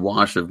pretty big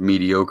wash of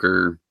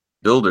mediocre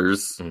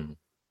builders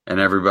and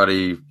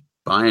everybody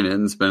buying it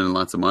and spending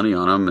lots of money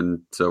on them.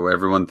 And so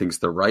everyone thinks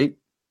they're right.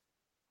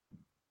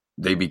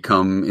 They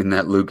become in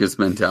that Lucas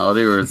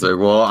mentality where it's like,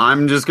 well,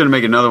 I'm just going to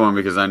make another one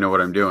because I know what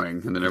I'm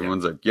doing. And then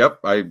everyone's like, yep,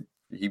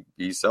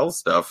 he sells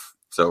stuff,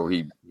 so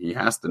he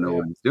has to know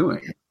what he's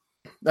doing.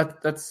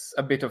 That's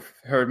a bit of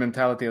herd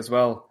mentality as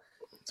well.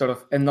 Sort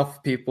of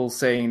enough people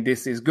saying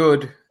this is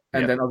good,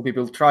 and then other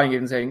people trying it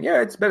and saying, yeah,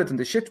 it's better than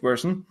the shit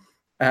version,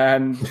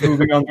 and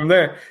moving on from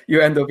there. You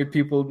end up with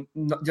people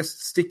not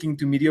just sticking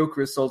to mediocre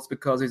results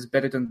because it's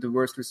better than the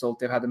worst result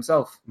they've had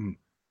themselves.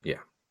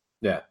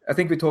 Yeah. I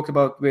think we talked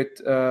about with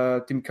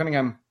Tim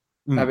Cunningham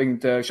having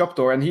the shop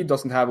door, and he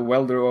doesn't have a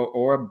welder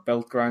or a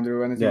belt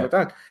grinder or anything like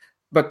that.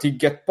 But he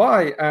get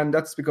by, and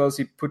that's because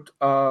he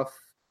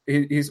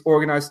he's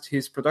organized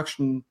his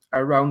production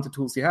around the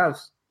tools he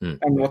has and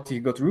what he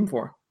got room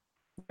for.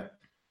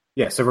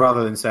 Yeah, so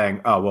rather than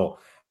saying, oh, well,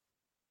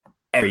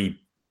 every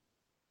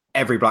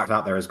blacksmith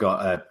out there has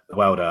got a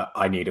welder,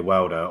 I need a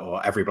welder,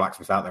 or every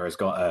blacksmith out there has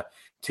got a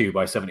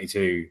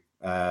 2x72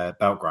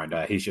 belt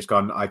grinder, he's just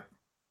gone, I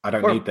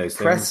don't need those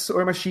press things.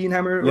 Or machine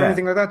hammer or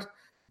anything like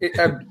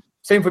that.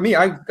 Same for me.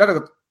 I got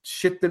a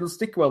shit little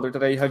stick welder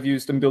that I have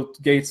used and built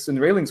gates and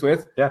railings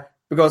with. Yeah.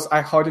 Because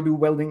I hardly do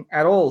welding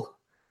at all.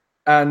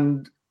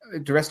 And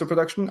the rest of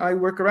production, I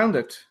work around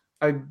it.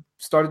 I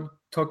started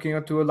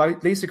talking to a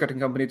laser cutting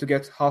company to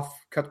get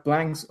half-cut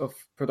blanks of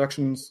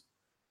productions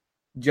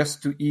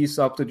just to ease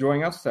up the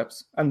drawing out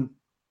steps. And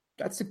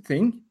that's a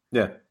thing.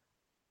 Yeah.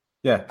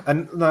 Yeah.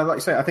 And no, like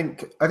you say, I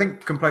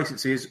think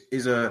complacency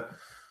is a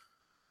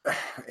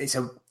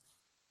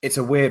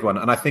weird one.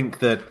 And I think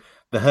that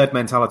the herd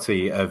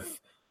mentality of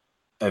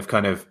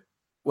kind of,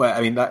 well,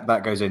 I mean,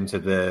 that goes into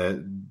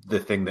the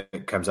thing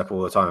that comes up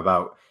all the time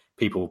about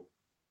people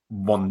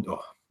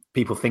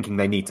thinking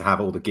they need to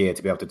have all the gear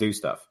to be able to do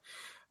stuff.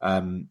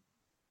 And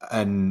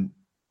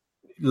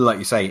like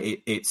you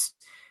say, it's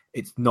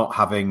not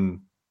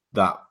having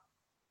that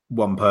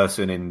one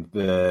person in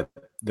the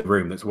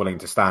room that's willing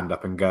to stand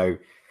up and go,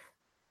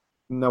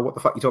 no, what the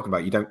fuck are you talking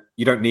about?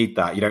 You don't need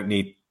that. You don't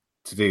need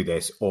to do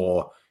this,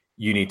 or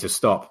you need to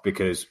stop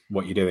because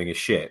what you're doing is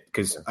shit.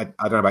 Because I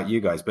don't know about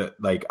you guys, but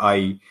like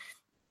I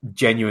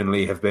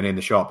genuinely have been in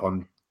the shop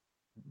on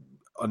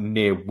a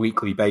near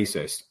weekly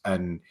basis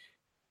and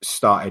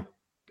started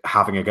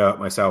having a go at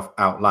myself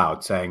out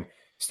loud, saying,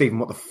 Stephen,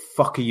 what the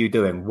fuck are you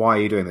doing? Why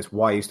are you doing this?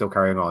 Why are you still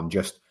carrying on?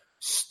 Just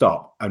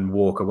stop and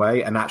walk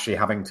away. And actually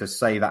having to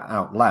say that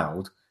out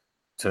loud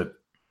to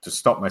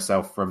stop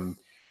myself from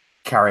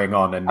carrying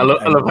on. And I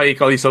love how you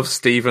call yourself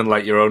Stephen,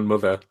 like your own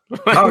mother.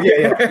 Oh,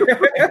 yeah.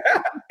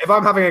 If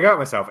I'm having a go at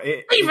myself,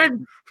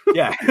 Stephen!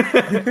 Yeah.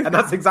 And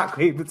that's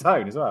exactly the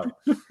tone as well.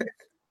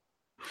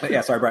 But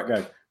yeah, sorry, Brett,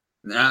 go.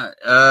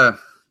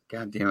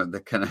 God damn it,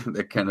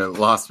 that kind of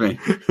lost me.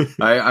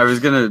 I was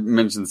going to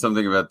mention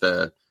something about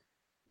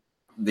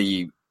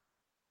the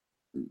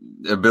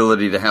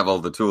ability to have all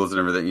the tools and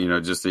everything, you know,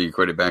 just to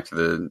equate it back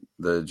to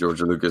the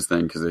George Lucas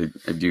thing, because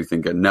I do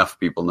think enough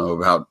people know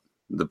about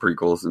the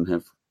prequels and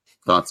have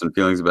thoughts and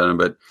feelings about him.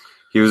 But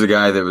he was a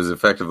guy that was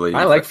effectively...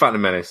 I like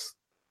Phantom Menace.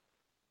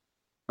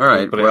 All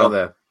right, put it out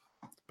there.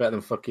 Better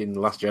than fucking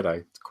Last Jedi.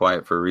 It's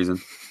quiet for a reason.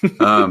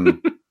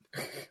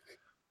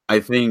 I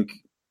think,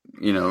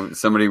 you know,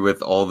 somebody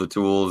with all the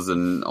tools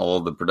and all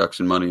the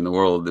production money in the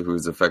world who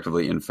is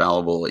effectively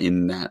infallible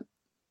in that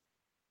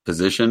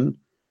position,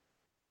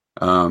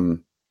 no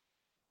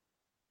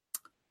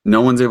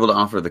one's able to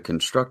offer the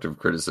constructive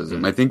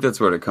criticism. I think that's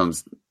what it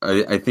comes.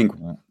 I think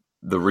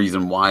the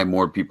reason why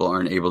more people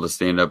aren't able to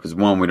stand up is,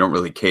 one, we don't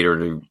really cater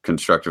to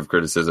constructive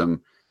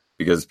criticism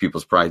because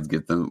people's pride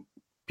gets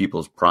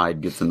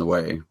in the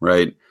way,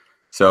 right?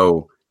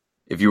 So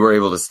if you were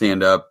able to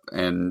stand up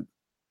and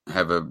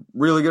have a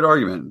really good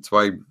argument, it's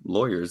why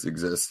lawyers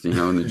exist, you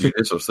know, in the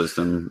judicial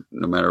system,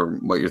 no matter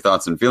what your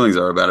thoughts and feelings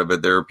are about it.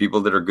 But there are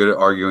people that are good at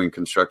arguing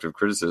constructive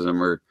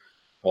criticism or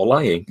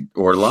lying.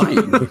 Bring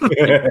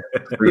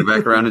it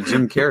back around to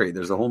Jim Carrey.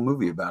 There's a whole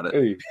movie about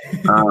it.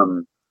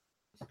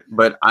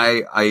 But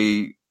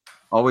I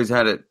always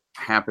had it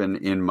happen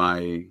in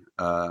my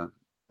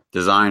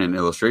design and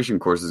illustration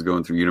courses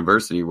going through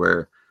university,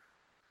 where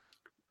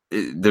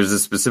there's a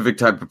specific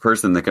type of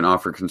person that can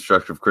offer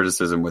constructive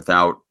criticism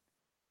without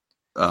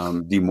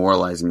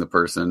demoralizing the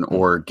person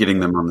or getting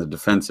them on the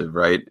defensive,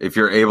 right? If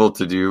you're able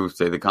to do,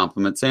 say, the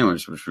compliment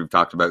sandwich, which we've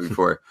talked about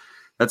before,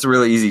 that's a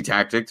really easy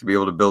tactic to be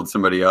able to build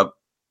somebody up,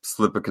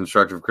 slip a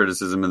constructive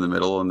criticism in the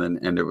middle, and then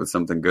end it with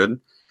something good.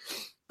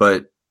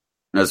 But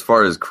as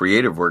far as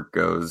creative work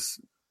goes,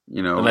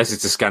 you know, unless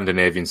it's a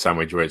Scandinavian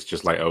sandwich where it's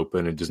just like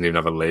open and doesn't even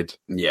have a lid.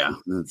 Yeah.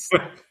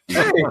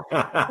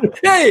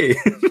 Hey!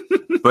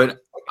 But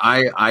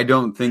I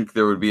don't think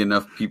there would be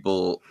enough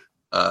people,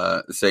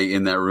 say,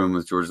 in that room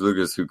with George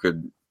Lucas who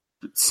could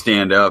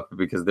stand up,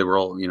 because they were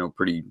all, you know,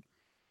 pretty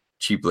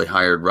cheaply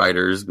hired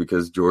writers,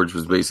 because George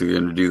was basically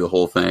going to do the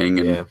whole thing.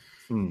 And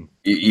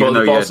even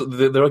though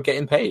they're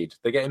getting paid.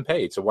 They're getting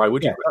paid. So why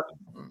would you?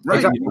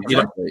 Right.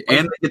 Exactly.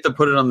 And they get to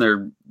put it on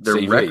their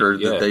CV,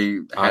 record that they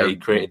I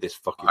created this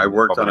fucking... I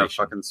worked on a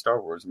fucking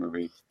Star Wars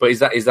movie. But is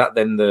that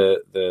then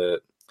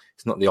the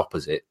it's not the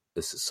opposite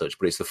as such,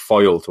 but it's the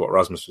foil to what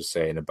Rasmus was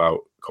saying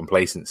about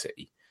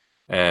complacency.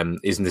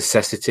 Is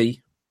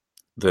necessity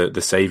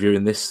the savior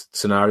in this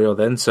scenario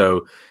then?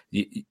 So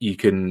you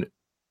can,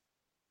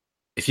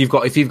 if you've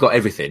got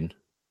everything,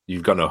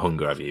 you've got no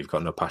hunger, have you? You've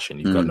got no passion,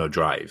 you've got no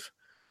drive,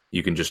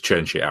 you can just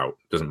churn shit out,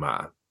 doesn't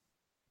matter.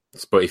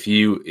 But if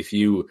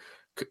you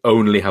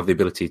only have the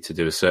ability to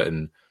do a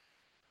certain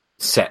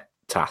set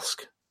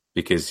task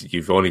because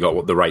you've only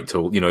got the right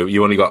tool, you know,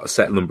 you only got a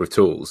set number of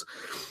tools,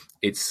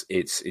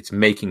 it's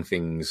making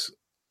things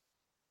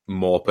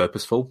more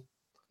purposeful.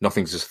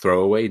 Nothing's just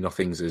throwaway.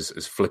 Nothing's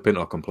as flippant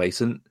or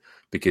complacent,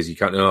 because you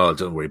can't. Oh,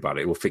 don't worry about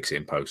it. We'll fix it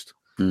in post.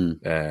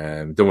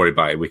 Don't worry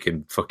about it. We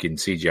can fucking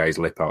CGI his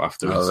lip out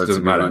afterwards. It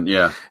doesn't matter. One.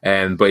 Yeah.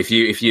 But if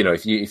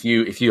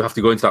you have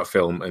to go into that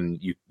film and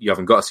you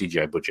haven't got a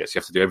CGI budget, so you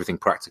have to do everything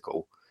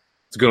practical.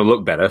 It's going to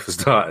look better for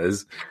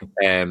starters.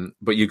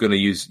 But you're going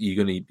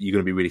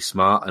to be really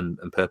smart and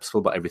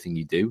purposeful about everything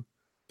you do,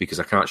 because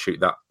I can't shoot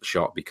that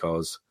shot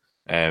because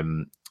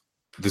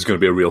there's going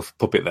to be a real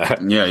puppet there.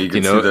 Yeah, you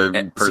can see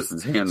the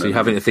person's hand. So you're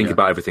having to think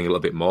about everything a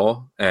little bit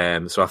more.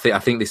 So I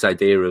think this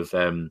idea of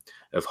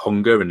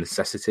hunger and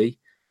necessity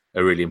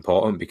are really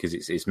important, because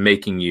it's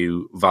making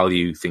you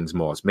value things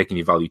more. It's making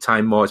you value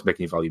time more. It's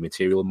making you value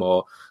material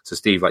more. So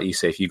Steve, like you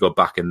say, if you go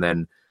back and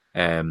then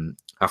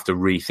have to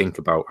rethink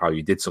about how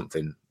you did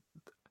something,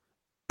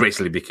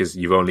 basically because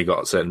you've only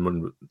got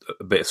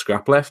a bit of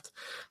scrap left.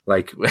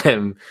 Like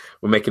we're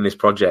making this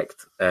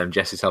project,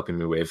 Jess is helping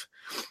me with,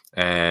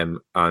 and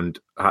I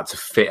had to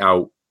fit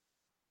out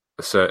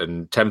a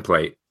certain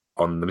template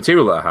on the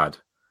material that I had.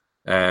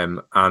 And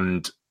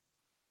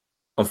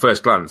on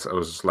first glance, I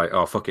was like,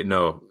 oh, fuck it,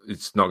 no,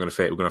 it's not going to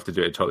fit. We're going to have to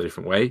do it a totally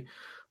different way.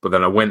 But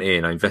then I went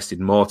in, I invested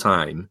more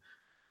time.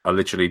 I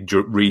literally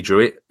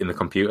redrew it in the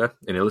computer,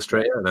 in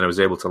Illustrator, and then I was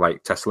able to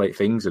like tessellate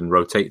things and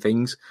rotate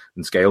things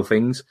and scale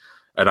things,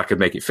 and I could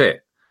make it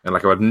fit. And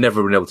like I would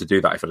never been able to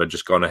do that if I'd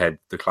just gone ahead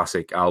the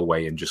classic Al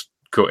way and just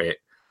cut it,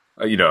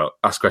 you know,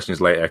 ask questions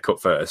later, cut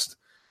first.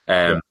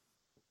 But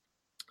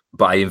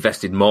I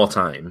invested more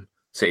time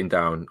sitting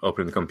down,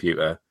 opening the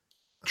computer,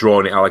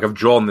 drawing it out. Like I've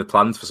drawn the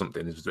plans for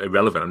something. It's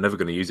irrelevant. I'm never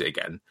going to use it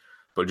again.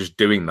 but just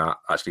doing that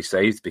actually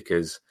saved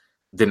because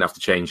I didn't have to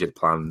change the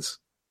plans.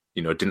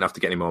 Didn't have to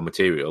get any more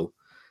material.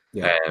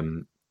 Yeah.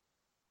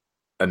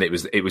 And it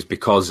was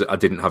because I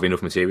didn't have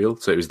enough material.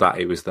 So it was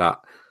that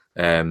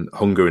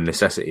hunger and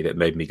necessity that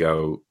made me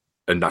go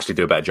and actually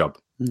do a better job.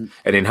 Mm.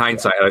 And in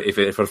hindsight,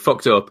 if I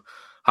fucked up,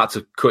 had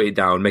to cut it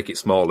down, make it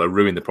smaller,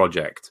 ruin the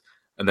project,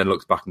 and then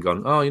looked back and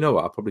gone, oh, you know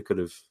what? I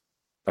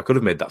could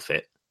have made that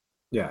fit.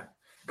 Yeah,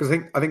 because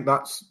I think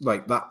that's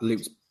like that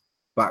loops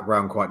back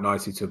round quite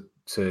nicely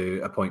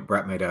to a point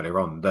Brett made earlier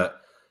on, that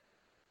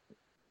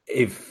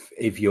if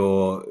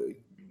you're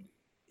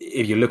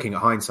looking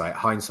at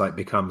hindsight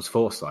becomes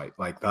foresight.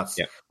 Like that's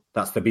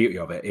the beauty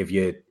of it. If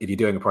you're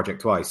doing a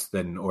project twice,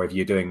 then, or if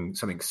you're doing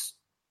something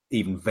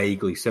even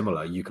vaguely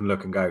similar, you can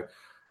look and go,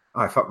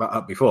 I fucked that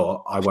up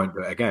before, I won't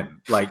do it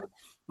again. Like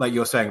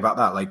you're saying about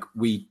that, like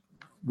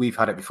we've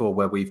had it before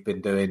where we've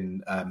been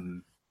doing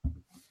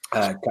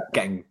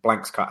getting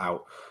blanks cut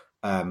out,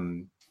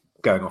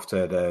 going off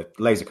to the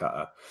laser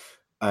cutter,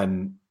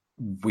 and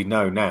we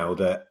know now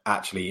that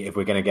actually if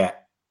we're going to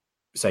get,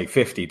 say,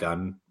 50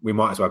 done, we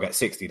might as well get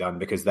 60 done,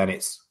 because then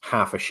it's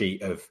half a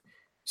sheet of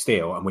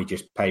steel and we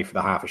just pay for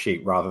the half a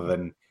sheet rather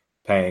than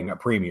paying a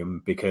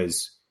premium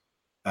because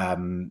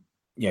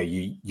you're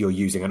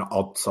using an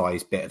odd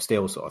sized bit of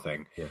steel sort of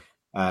thing.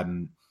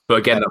 But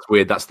again, that's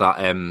weird. That's that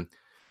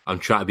I'm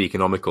trying to be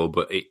economical,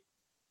 but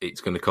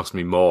it's going to cost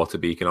me more to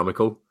be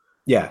economical.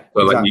 Yeah,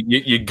 but exactly.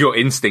 Like your gut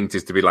instinct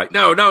is to be like,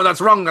 no,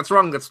 that's wrong,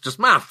 that's just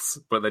maths.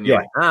 But then you're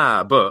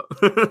like, but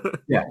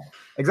yeah,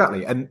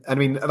 exactly. And I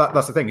mean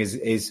that's the thing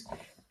is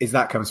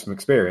that comes from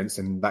experience,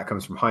 and that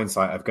comes from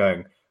hindsight of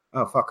going,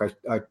 oh fuck,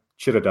 I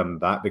should have done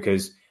that,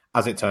 because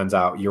as it turns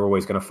out, you're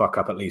always going to fuck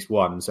up at least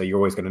one, so you're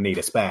always going to need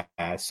a spare.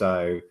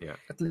 So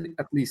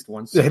at least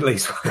once. At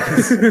least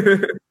once.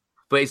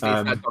 But it's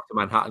that Dr.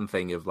 Manhattan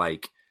thing of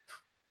like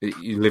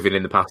you living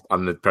in the past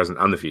and the present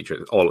and the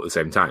future all at the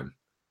same time.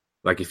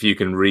 Like if you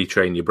can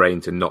retrain your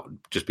brain to not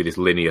just be this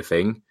linear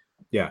thing,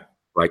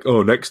 like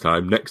next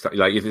time.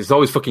 Like if it's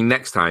always fucking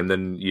next time,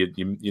 then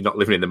you're not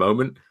living in the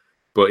moment.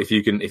 But if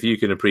you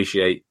can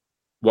appreciate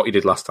what you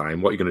did last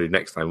time, what you're going to do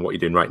next time, what you're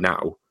doing right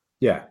now,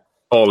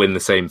 all in the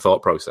same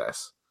thought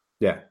process.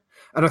 Yeah,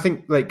 and I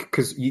think like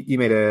because you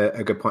made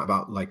a good point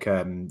about like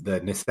the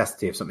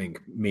necessity of something,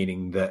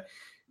 meaning that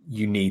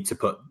you need to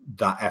put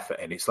that effort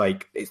in. It's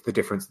like it's the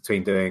difference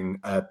between doing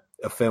a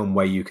film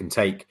where you can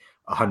take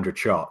 100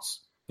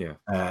 shots.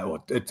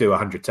 Or do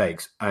 100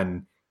 takes,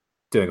 and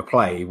doing a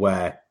play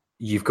where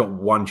you've got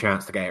one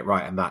chance to get it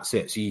right and that's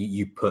it. So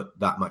you put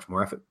that much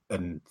more effort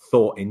and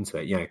thought into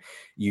it.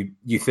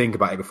 You think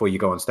about it before you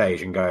go on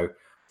stage and go,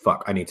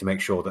 fuck, I need to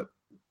make sure that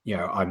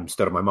I'm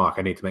stood on my mark.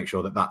 I need to make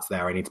sure that that's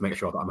there. I need to make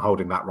sure that I'm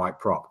holding that right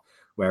prop.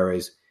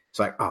 Whereas it's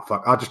like, oh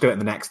fuck, I'll just do it in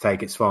the next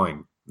take. It's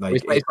fine.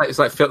 Like it's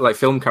like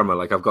film camera.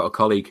 Like I've got a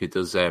colleague who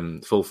does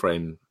full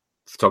frame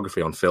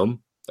photography on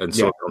film. And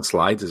so on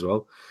slides as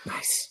well.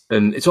 Nice.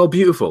 And it's all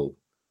beautiful.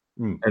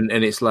 And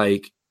it's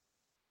like,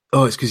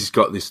 oh, it's because he's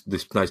got this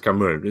nice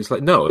camera. And it's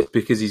like, no, it's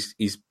because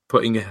he's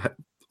putting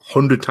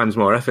 100 times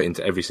more effort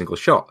into every single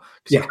shot.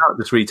 Because you can't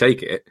just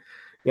retake it.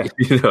 Yeah.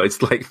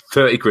 It's like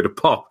 30 quid a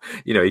pop.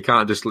 He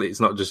can't just, it's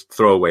not just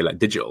throw away like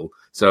digital.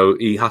 So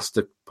he has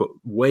to put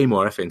way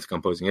more effort into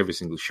composing every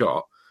single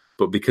shot.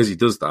 But because he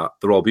does that,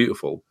 they're all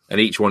beautiful.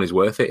 And each one is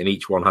worth it. And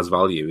each one has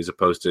value, as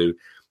opposed to,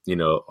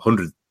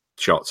 100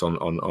 shots on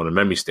a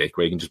memory stick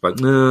where you can just be like,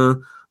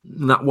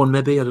 that one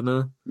maybe, I don't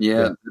know.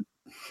 Yeah.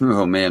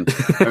 Oh man.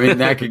 I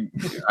mean,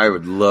 I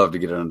would love to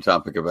get on a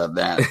topic about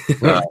that,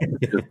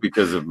 just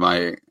because of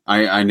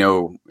I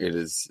know it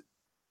is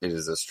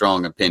a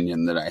strong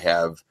opinion that I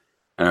have,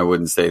 and I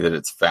wouldn't say that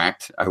it's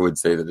fact. I would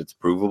say that it's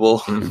provable.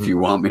 Mm-hmm. If you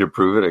want me to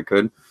prove it, I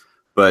could.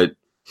 But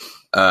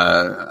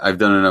I've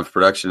done enough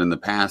production in the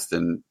past,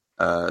 and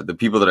the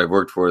people that I've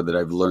worked for that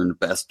I've learned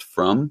best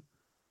from,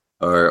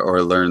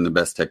 or learn the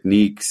best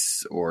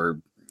techniques or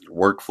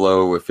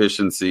workflow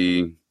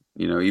efficiency,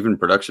 even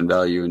production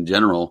value in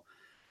general.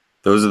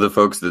 Those are the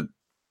folks that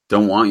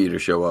don't want you to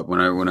show up.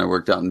 When I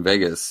worked out in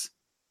Vegas,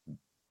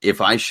 if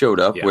I showed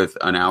up with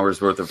an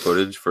hour's worth of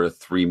footage for a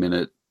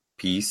 3-minute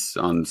piece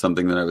on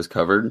something that I was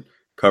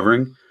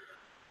covering,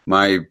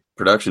 my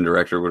production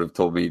director would have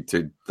told me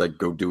to like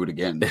go do it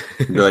again.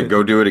 Be like,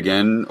 go do it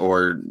again,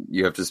 or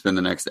you have to spend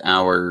the next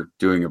hour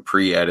doing a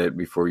pre-edit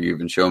before you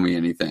even show me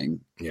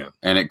anything. Yeah.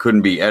 And it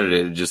couldn't be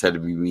edited. It just had to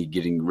be me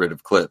getting rid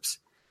of clips.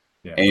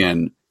 Yeah.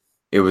 And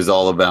it was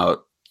all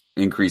about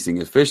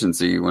increasing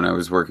efficiency when I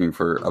was working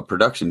for a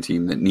production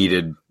team that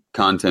needed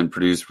content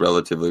produced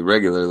relatively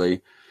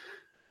regularly.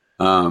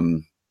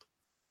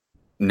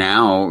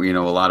 Now, a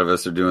lot of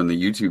us are doing the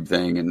YouTube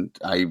thing, and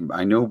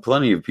I know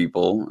plenty of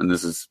people, and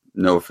this is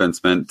no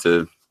offense meant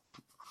to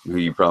who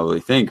you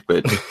probably think,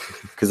 but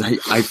because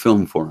I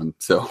film for them,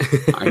 so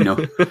I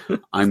know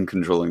I'm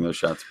controlling those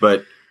shots.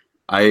 But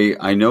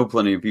I know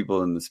plenty of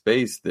people in the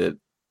space that,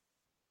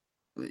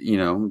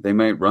 they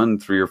might run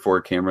 3 or 4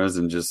 cameras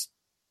and just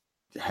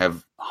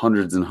have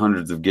hundreds and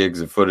hundreds of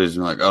gigs of footage,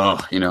 and like, oh,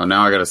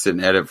 now I got to sit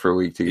and edit for a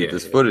week to get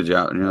this footage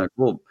out. And you're like,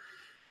 well,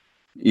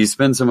 you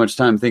spend so much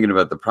time thinking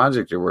about the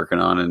project you're working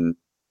on, and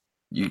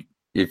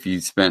if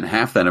you spent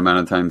half that amount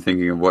of time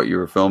thinking of what you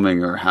were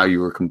filming or how you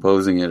were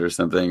composing it or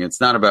something, it's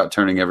not about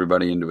turning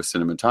everybody into a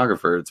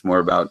cinematographer. It's more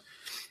about,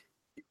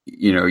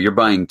 you're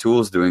buying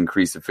tools to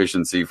increase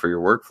efficiency for your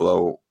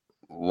workflow.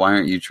 Why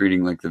aren't you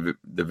treating like the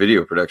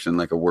video production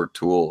like a work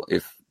tool?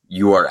 If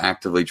you are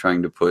actively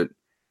trying to put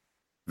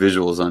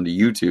visuals onto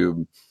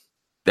YouTube,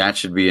 that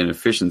should be an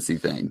efficiency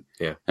thing.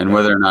 Yeah. And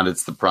whether or not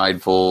it's the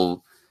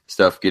prideful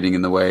stuff getting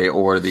in the way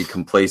or the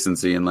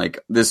complacency and like,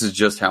 this is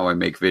just how I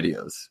make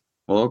videos.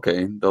 Well,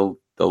 okay, they'll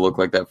look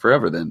like that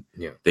forever then.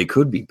 Yeah. They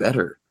could be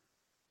better.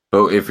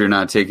 But if you're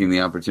not taking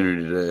the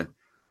opportunity to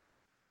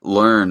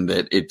learn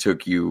that it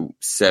took you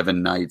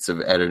 7 nights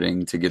of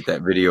editing to get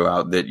that video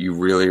out, that you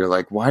really are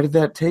like, why did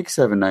that take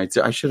 7 nights?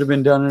 I should have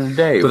been done in a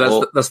day.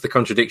 But that's the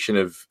contradiction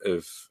of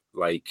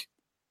like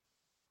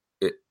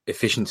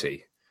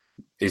efficiency,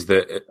 is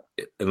that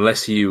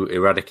unless you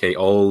eradicate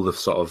all the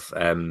sort of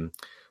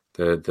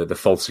the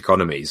false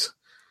economies,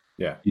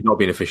 Yeah. you're not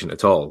being efficient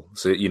at all.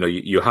 So,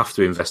 you have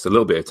to invest a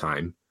little bit of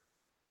time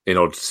in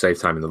order to save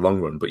time in the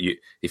long run. But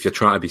if you're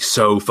trying to be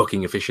so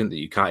fucking efficient that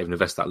you can't even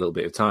invest that little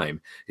bit of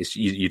time,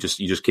 you're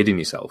just kidding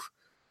yourself.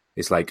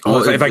 It's like,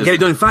 if I get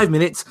it done in 5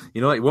 minutes,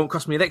 it won't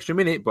cost me an extra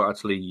minute, but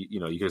actually,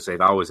 you're going to save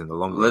hours in the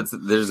long run.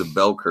 There's a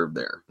bell curve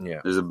there.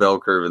 Yeah. There's a bell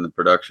curve in the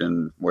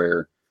production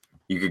where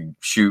you could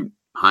shoot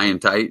high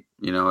and tight.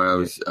 I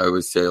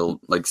always say,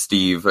 like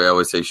Steve, I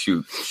always say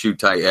shoot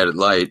tight, edit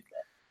light.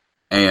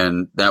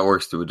 And that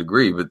works to a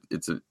degree, but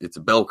it's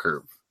a bell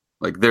curve.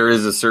 Like there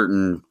is a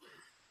certain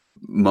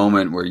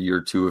moment where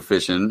you're too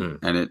efficient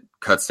and it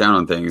cuts down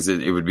on things.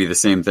 It would be the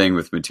same thing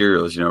with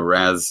materials.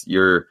 Raz,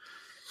 you're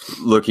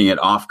looking at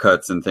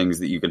offcuts and things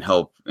that you can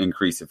help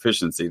increase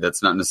efficiency.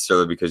 That's not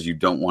necessarily because you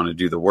don't want to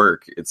do the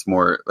work. It's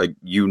more like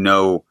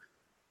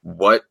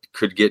what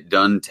could get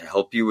done to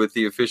help you with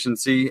the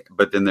efficiency,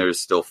 but then there's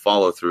still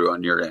follow through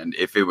on your end.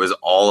 If it was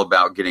all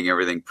about getting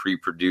everything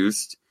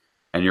pre-produced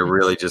and you're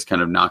really just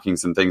kind of knocking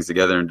some things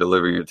together and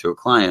delivering it to a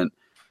client,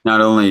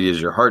 not only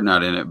is your heart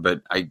not in it,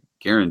 but I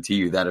guarantee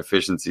you that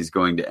efficiency is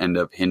going to end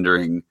up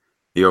hindering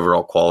the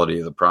overall quality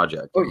of the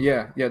project. Oh,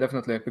 yeah,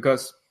 definitely.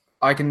 Because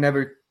I can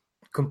never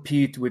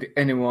compete with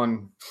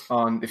anyone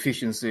on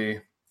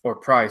efficiency or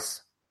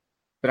price,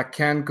 but I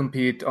can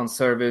compete on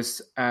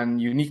service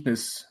and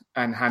uniqueness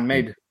and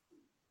handmade.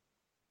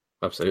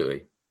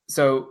 Absolutely.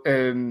 So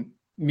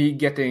me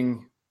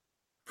getting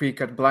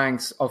pre-cut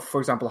blanks of, for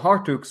example,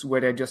 Hartooks,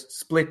 where they just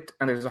split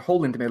and there's a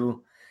hole in the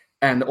middle,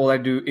 and all I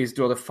do is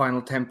draw the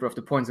final temper of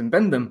the points and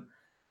bend them,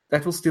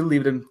 that will still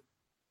leave them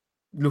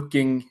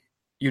looking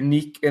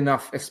unique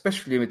enough,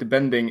 especially with the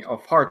bending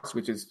of hearts,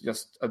 which is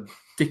just a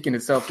dick in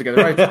itself to get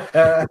it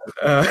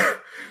right.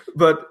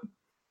 But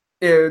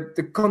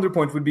the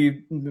counterpoint would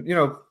be,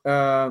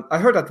 I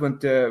heard that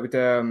with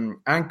the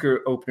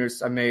anchor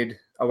openers I made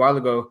a while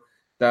ago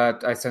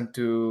that I sent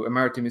to a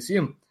maritime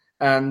museum,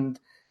 and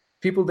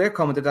people there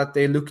commented that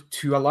they look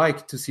too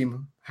alike to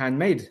seem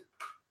handmade.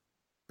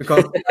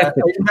 Because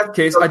in that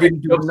case, I didn't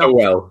do enough, so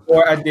well,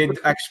 or I did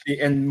actually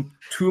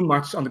too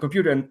much on the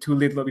computer and too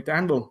little with the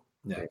handle.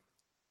 Yeah.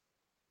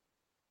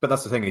 But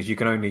that's the thing, is you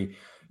can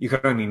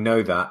only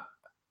know that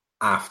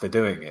after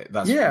doing it.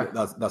 That's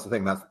the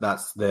thing.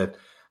 That's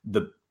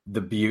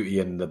the beauty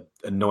and the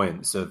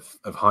annoyance of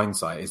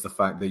hindsight, is the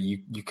fact that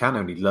you can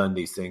only learn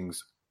these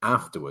things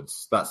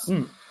afterwards. That's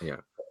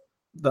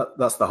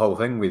that's the whole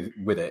thing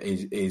with it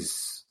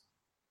is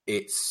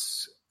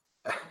it's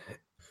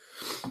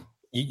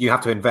you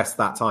have to invest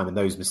that time and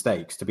those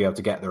mistakes to be able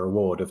to get the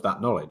reward of that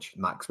knowledge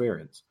and that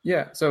experience.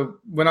 Yeah. So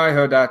when I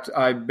heard that,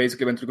 I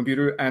basically went to the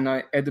computer and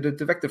I edited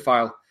the vector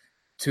file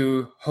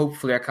to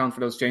hopefully account for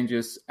those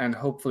changes and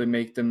hopefully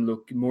make them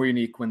look more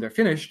unique when they're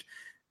finished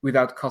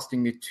without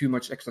costing me too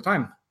much extra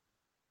time.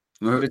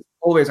 But it's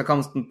always a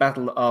constant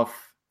battle of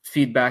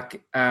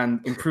feedback and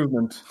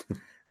improvement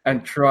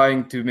and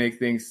trying to make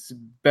things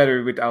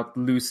better without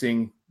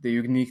losing the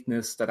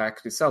uniqueness that I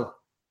actually sell.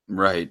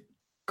 Right.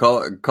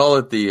 Call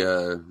it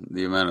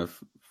the amount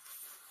of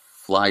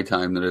fly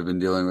time that I've been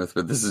dealing with,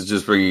 but this is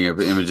just bringing up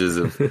images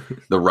of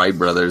the Wright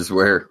brothers,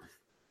 where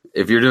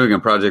if you're doing a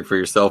project for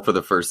yourself for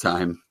the first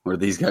time, where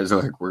these guys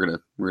are like, we're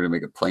gonna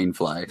make a plane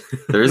fly,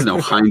 there is no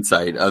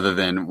hindsight other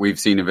than we've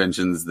seen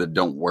inventions that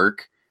don't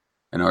work,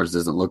 and ours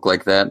doesn't look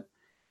like that.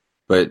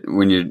 But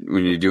when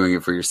you're doing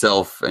it for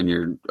yourself and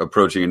you're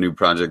approaching a new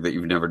project that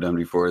you've never done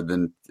before,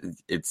 then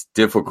it's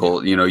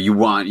difficult. You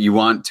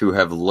want to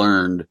have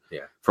learned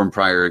from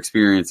prior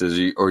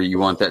experiences, or you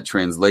want that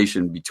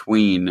translation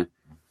between,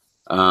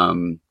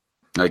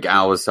 like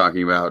Al was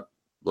talking about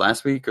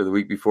last week or the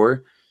week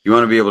before. You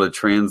want to be able to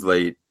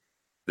translate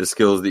the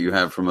skills that you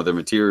have from other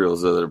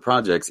materials, other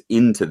projects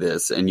into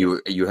this, and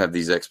you have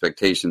these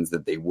expectations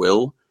that they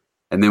will,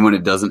 and then when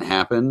it doesn't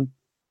happen,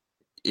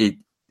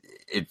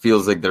 it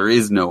feels like there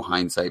is no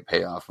hindsight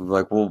payoff of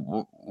like,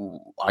 well,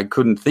 I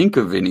couldn't think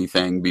of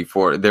anything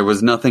before. There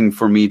was nothing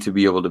for me to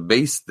be able to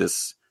base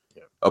this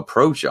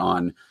approach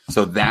on.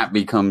 So that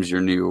becomes your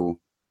new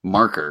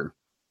marker.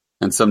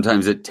 And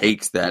sometimes it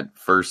takes that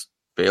first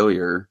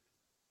failure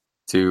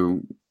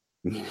to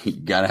you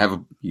gotta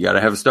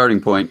have a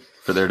starting point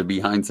for there to be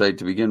hindsight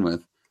to begin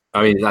with.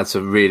 I mean, that's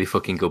a really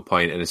fucking good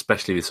point, and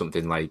especially with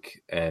something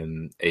like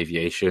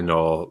aviation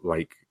or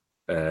like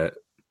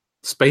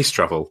space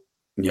travel.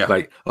 Yeah,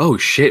 like, oh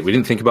shit, we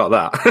didn't think about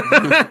that.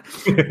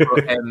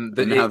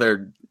 But, now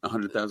they're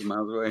 100,000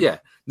 miles away. Yeah,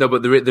 no,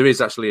 but there is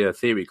actually a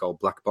theory called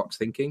black box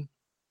thinking,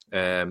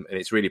 and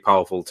it's a really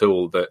powerful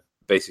tool that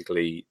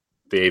basically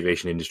the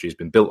aviation industry has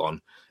been built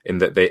on, in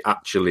that they're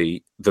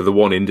the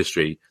one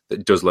industry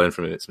that does learn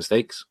from its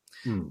mistakes,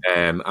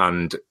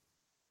 and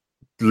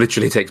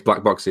literally takes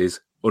black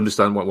boxes,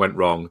 understand what went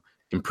wrong,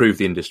 improve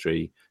the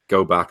industry,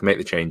 go back, make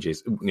the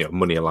changes,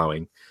 money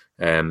allowing,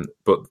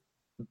 but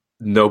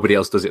nobody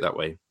else does it that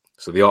way.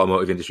 So the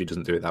automotive industry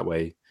doesn't do it that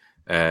way.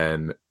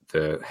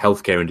 The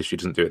healthcare industry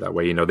doesn't do it that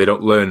way. They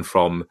don't learn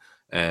from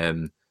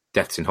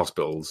deaths in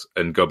hospitals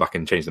and go back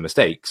and change the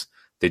mistakes.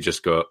 They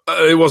just go,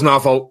 it wasn't our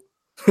fault.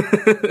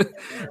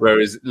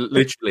 Whereas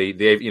literally, in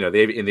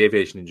the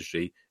aviation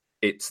industry,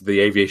 it's the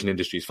aviation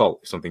industry's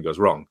fault if something goes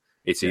wrong.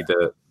 It's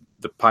either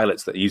the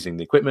pilots that are using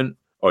the equipment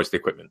or it's the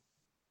equipment.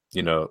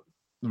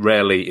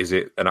 Rarely is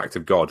it an act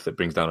of God that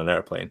brings down an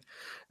airplane.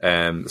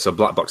 So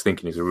black box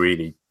thinking is a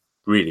really,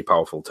 really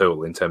powerful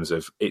tool in terms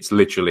of it's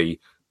literally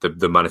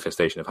the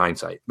manifestation of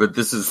hindsight. But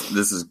this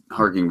is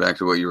harking back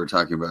to what you were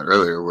talking about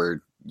earlier,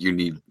 where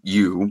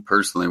you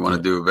personally want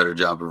to do a better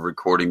job of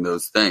recording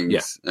those things.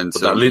 Yeah. And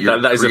so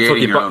that is a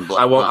fucking box.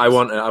 I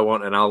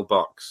want an AL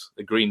box,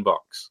 a green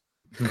box.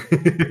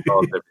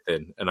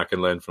 Everything, and I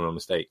can learn from my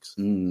mistakes.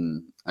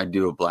 I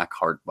do a black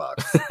heart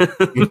box.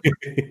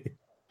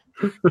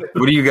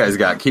 What do you guys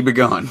got? Keep it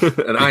going.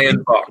 An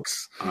iron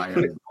box.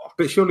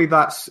 But surely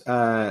that's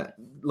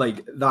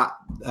like that.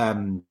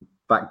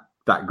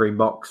 That green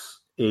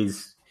box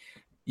is,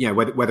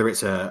 whether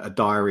it's a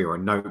diary or a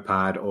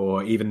notepad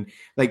or even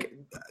like.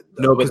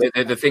 No, but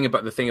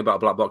the thing about a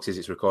black box is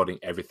it's recording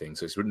everything.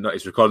 So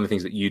it's recording the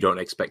things that you don't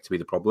expect to be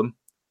the problem.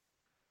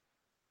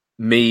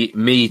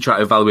 Me trying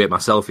to evaluate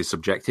myself is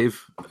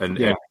subjective, and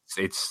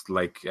it's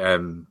like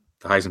the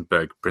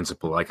Heisenberg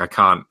principle. Like I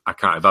can't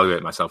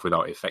evaluate myself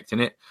without it affecting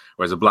it.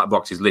 Whereas a black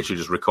box is literally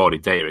just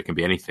recorded data. It can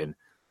be anything.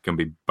 It can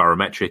be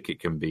barometric. It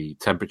can be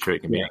temperature. It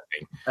can be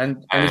anything.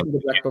 And isn't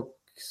the black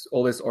box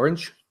always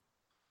orange?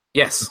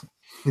 Yes.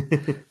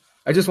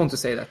 I just want to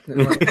say that.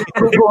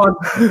 Go on.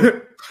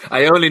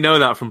 I only know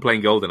that from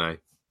playing GoldenEye.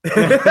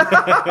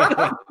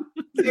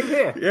 Same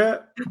here. Yeah.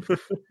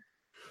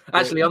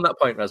 Actually, on that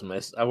point,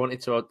 Rasmus, I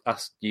wanted to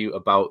ask you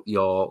about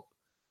your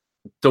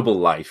double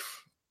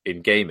life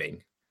in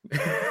gaming.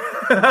 Because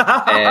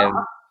I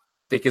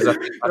think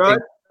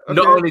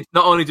not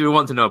only do we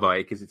want to know about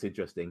it because it's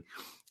interesting,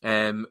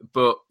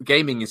 but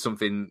gaming is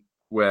something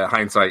where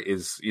hindsight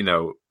is,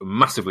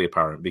 massively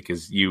apparent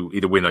because you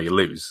either win or you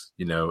lose,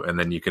 and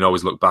then you can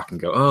always look back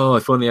and go, oh,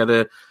 if only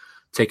I'd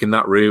taken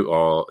that route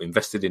or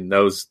invested in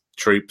those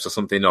troops or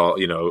something, or,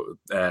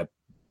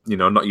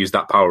 not use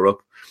that power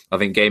up. I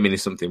think gaming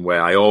is something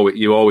where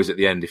you always at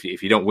the end, if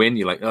you don't win,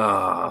 you're like,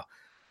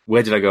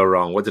 where did I go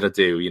wrong? What did I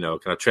do?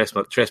 Can I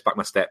trace back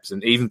my steps?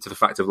 And even to the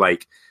fact of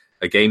like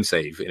a game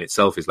save in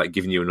itself is like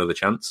giving you another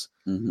chance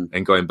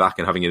and going back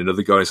and having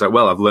another go. And it's like,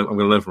 well, I'm going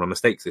to learn from my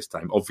mistakes this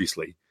time.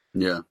 Obviously,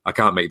 I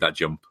can't make that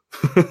jump.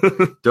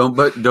 Don't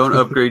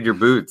upgrade your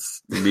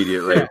boots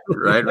immediately,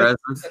 right,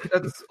 Rasmus?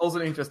 That's also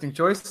an interesting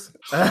choice.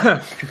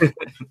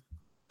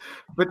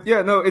 But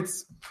yeah, no,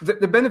 it's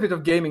the benefit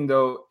of gaming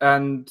though,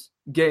 and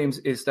games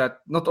is that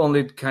not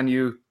only can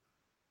you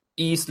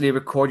easily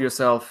record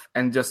yourself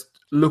and just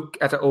look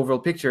at the overall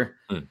picture,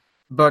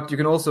 but you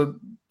can also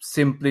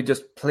simply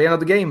just play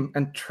another game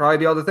and try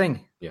the other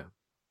thing. Yeah.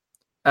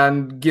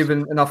 And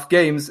given enough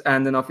games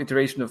and enough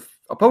iteration of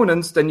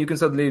opponents, then you can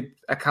suddenly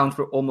account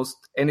for almost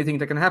anything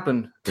that can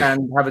happen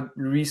and have a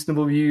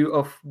reasonable view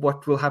of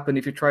what will happen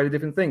if you try the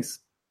different things.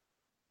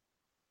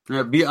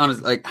 Be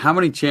honest, like how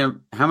many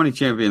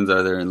champions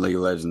are there in League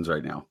of Legends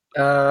right now?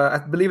 I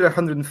believe there are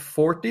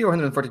 140 or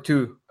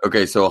 142.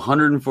 Okay, so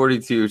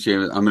 142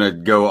 champions. I'm going to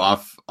go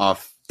off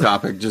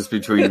topic just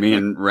between me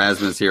and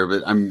Rasmus here,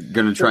 but I'm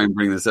going to try and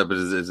bring this up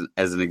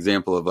as an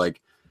example of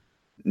like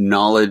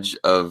knowledge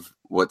of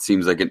what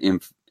seems like an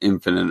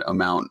infinite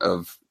amount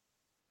of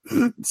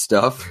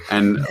stuff,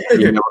 and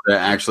being able to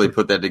actually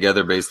put that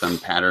together based on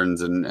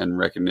patterns and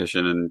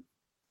recognition and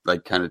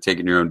like kind of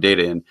taking your own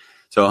data in.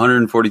 So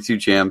 142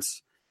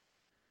 champs.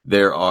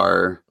 There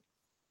are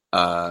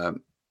 5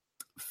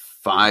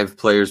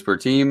 players per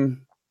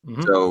team.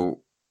 Mm-hmm.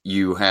 So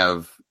you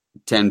have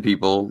 10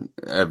 people.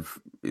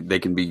 They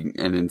can be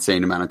an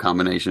insane amount of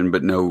combination,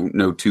 but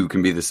no 2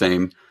 can be the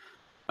same.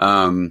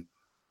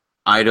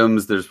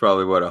 Items, there's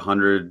probably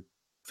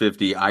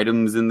 150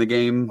 items in the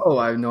game. Oh,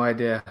 I have no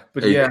idea.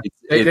 But they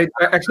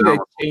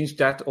change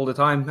that all the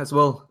time as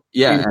well.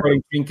 Yeah,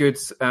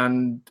 trinkets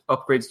and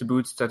upgrades to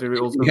boots that are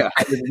also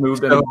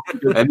moved.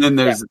 And then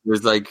there's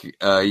like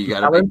you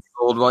got to make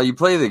gold while you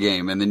play the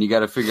game, and then you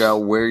got to figure out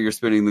where you're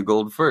spending the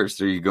gold first.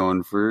 Are you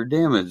going for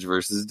damage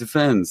versus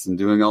defense and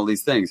doing all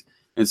these things?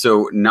 And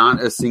so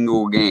not a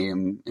single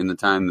game in the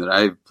time that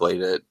I've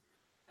played it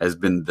has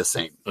been the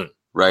same,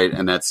 right?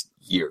 And that's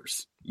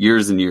years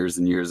and years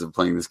and years of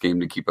playing this game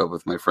to keep up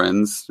with my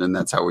friends. And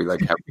that's how we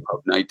like have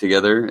pub night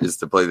together, is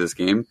to play this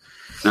game.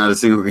 Not a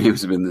single game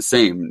has been the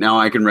same. Now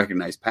I can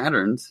recognize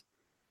patterns,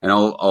 and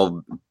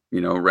I'll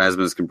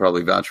Rasmus can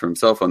probably vouch for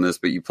himself on this,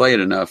 but you play it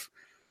enough,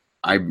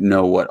 I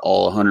know what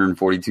all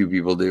 142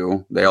 people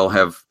do. They all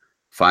have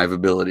 5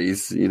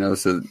 abilities,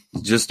 so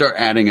just start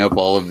adding up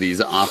all of these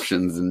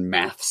options and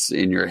maths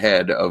in your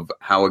head of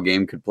how a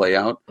game could play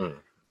out.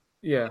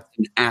 Yeah.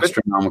 An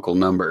astronomical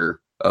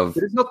number of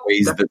it's not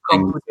ways that things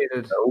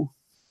complicated.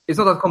 It's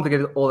not that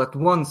complicated all at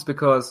once,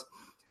 because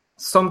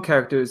some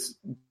characters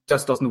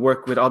just doesn't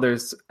work with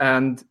others.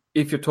 And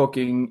if you're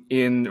talking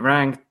in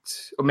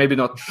ranked, or maybe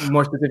not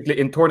more specifically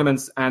in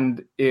tournaments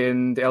and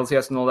in the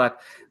LCS and all that,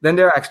 then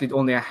there are actually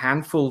only a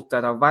handful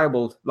that are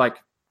viable, like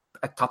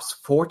a tops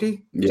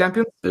 40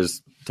 champions.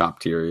 There's top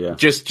tier, yeah.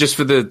 Just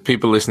for the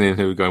people listening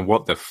who are going,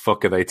 what the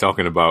fuck are they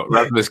talking about?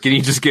 Rasmus, can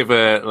you just give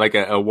a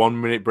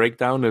 1 minute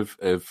breakdown of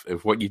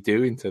what you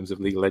do in terms of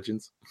League of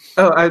Legends?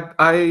 Oh,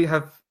 I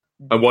have.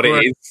 And what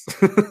it is?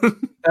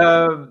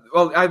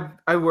 Well,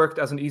 I worked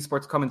as an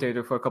esports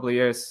commentator for a couple of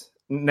years,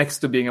 next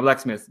to being a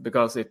blacksmith,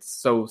 because it's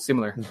so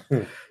similar.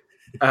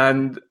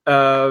 And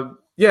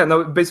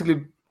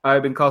basically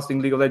I've been casting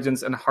League of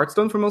Legends and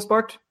Hearthstone for the most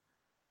part.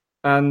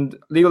 And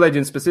League of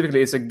Legends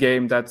specifically is a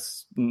game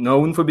that's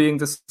known for being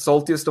the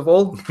saltiest of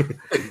all,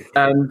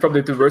 and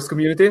probably the worst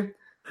community.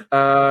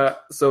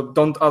 So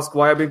don't ask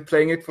why I've been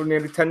playing it for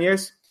nearly 10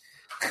 years.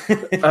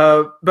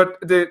 But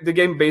the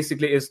game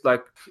basically is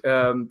like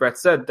Brett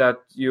said, that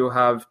you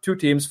have 2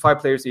 teams, 5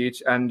 players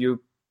each, and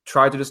you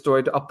try to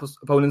destroy the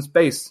opponent's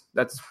base.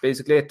 That's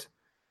basically it.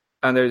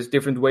 And there's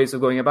different ways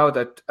of going about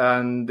it.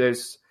 And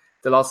there's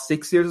the last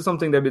 6 years or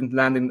something, they've been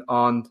landing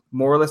on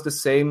more or less the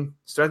same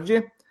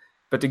strategy,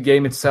 but the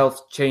game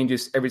itself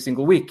changes every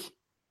single week.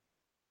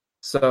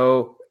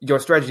 So your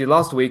strategy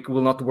last week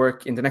will not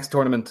work in the next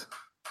tournament.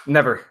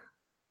 Never.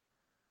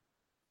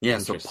 Yeah,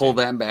 so pull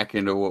that back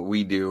into what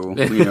we do,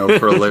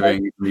 for a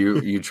living.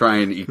 You try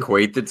and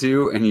equate the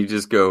two, and you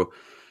just go,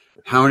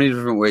 how many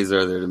different ways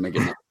are there to make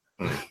it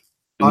happen?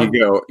 And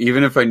you go,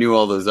 even if I knew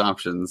all those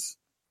options,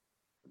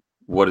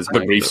 what is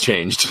the briefs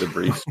changed? The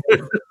briefs.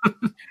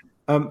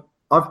 I've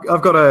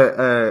got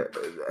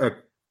a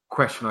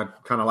question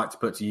I'd kind of like to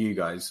put to you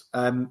guys.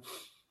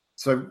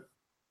 So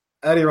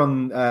earlier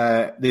on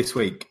this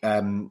week, me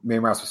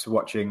and Rasmus were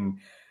watching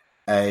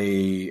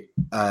a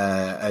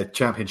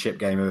championship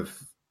game of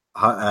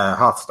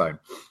Hearthstone,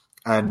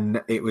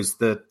 and it was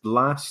the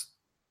last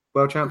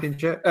World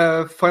Championship.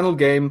 Final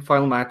game,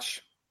 final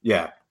match.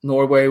 Yeah.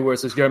 Norway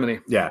versus Germany.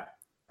 Yeah.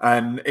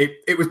 And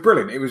it was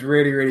brilliant. It was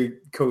really, really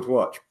cool to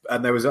watch.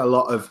 And there was a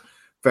lot of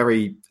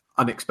very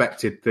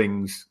unexpected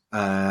things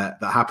that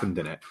happened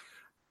in it.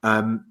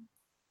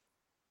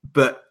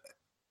 But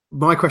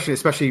my question,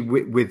 especially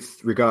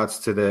with regards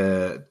to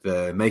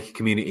the maker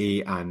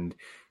community and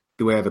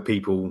the way other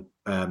people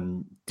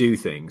do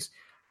things,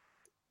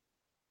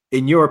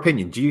 in your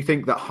opinion, do you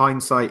think that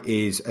hindsight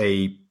is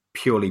a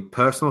purely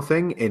personal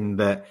thing, in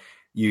that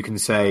you can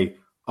say,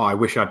 oh, I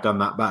wish I'd done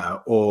that better?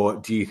 Or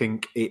do you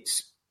think it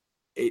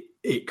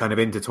kind of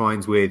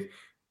intertwines with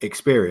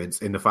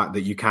experience, in the fact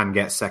that you can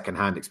get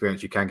secondhand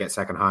experience, you can get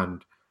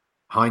secondhand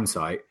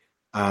hindsight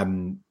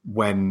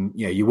when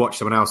you watch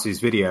someone else's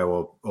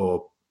video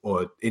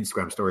or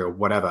Instagram story or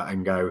whatever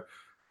and go,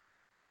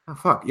 oh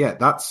fuck yeah,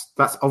 that's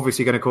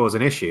obviously going to cause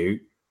an issue,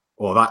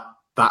 or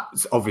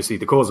that's obviously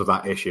the cause of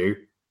that issue,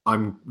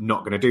 I'm not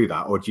going to do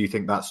that? Or do you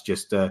think that's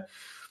just a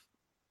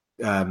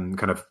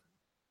kind of,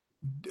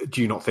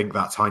 do you not think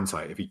that's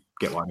hindsight, if you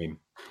get what I mean?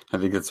 I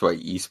think that's why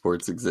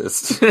esports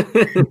exists.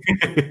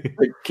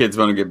 Like, kids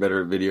want to get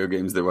better at video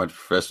games. They watch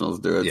professionals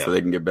do it, so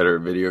they can get better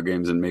at video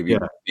games and maybe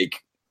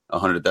make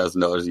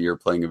 $100,000 a year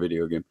playing a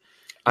video game.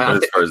 I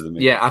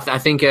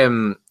think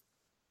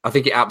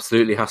it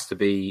absolutely has to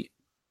be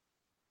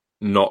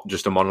not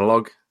just a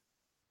monologue,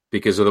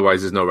 because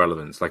otherwise there's no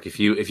relevance. Like if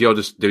you're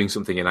just doing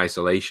something in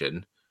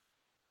isolation,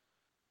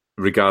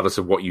 regardless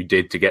of what you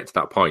did to get to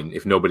that point,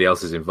 if nobody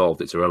else is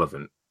involved, it's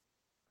irrelevant.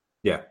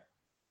 Yeah.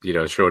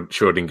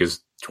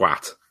 Schrodinger's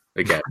twat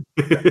again.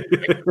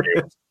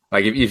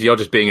 Like if you're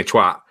just being a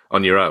twat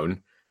on your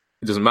own,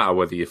 it doesn't matter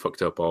whether you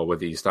fucked up or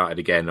whether you started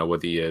again or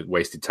whether you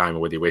wasted time or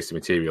whether you wasted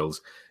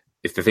materials.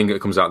 If the thing that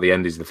comes out at the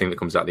end is the thing that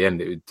comes out at the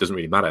end, it doesn't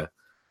really matter.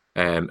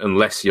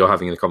 Unless you're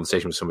having a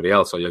conversation with somebody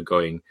else, or you're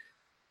going,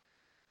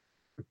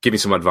 give me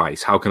some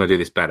advice. How can I do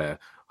this better?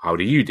 How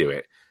do you do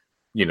it?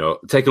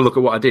 Take a look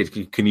at what I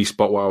did. Can you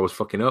spot where I was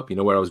fucking up?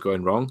 Where I was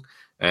going wrong?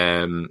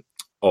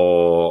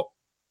 Or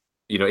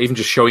even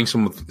just showing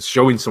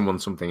someone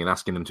something and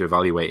asking them to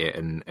evaluate it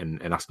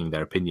and asking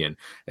their opinion.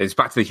 And it's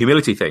back to the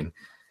humility thing.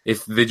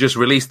 If they just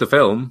released the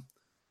film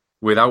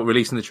without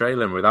releasing the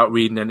trailer and without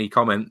reading any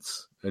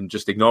comments and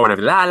just ignoring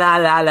everything, la la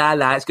la la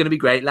la, it's going to be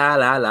great, la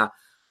la la,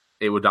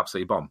 it would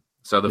absolutely bomb.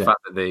 So the fact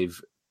that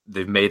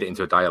they've made it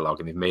into a dialogue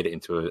and they've made it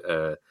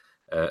into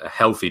a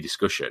healthy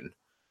discussion,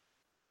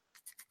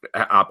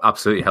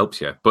 absolutely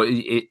helps you. But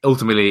it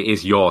ultimately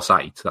is your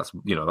site. That's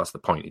the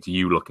point. It's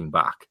you looking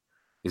back.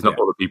 It's not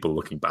other people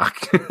looking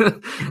back.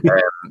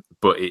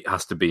 But it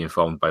has to be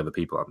informed by the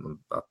people.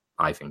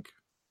 I think.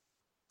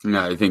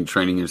 No, I think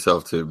training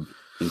yourself to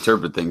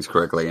interpret things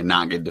correctly and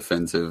not get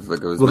defensive.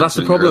 Like I was that's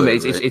the problem.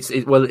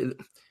 Earlier,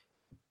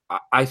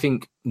 I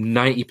think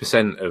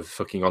 90% of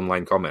fucking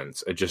online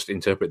comments are just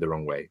interpreted the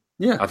wrong way.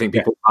 Yeah, I think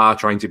people are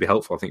trying to be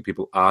helpful. I think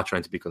people are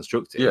trying to be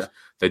constructive. Yeah.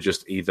 They're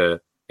just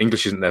either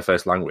English isn't their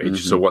first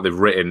language, so what they've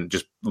written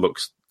just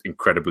looks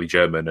incredibly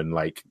German and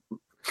like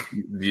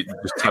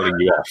just telling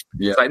you off.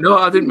 Yeah. It's like, no,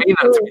 I didn't mean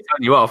that to be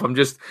telling you off. I'm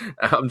just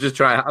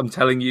trying. I'm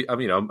telling you.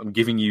 I'm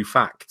giving you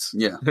facts.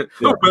 Yeah.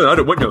 Oh, well, I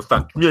don't want no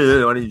facts.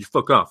 Yeah, I need you to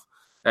fuck off.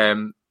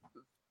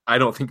 I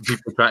don't think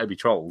people try to be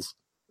trolls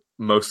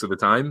most of the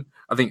time.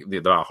 I think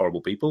there are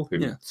horrible people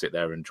who sit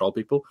there and troll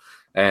people.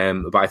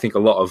 But I think a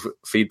lot of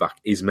feedback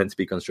is meant to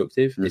be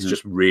constructive. It's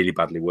just really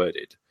badly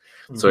worded.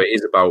 So it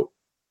is about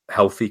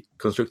healthy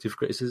constructive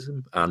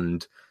criticism,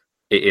 and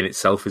it in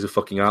itself is a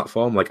fucking art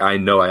form. Like I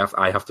know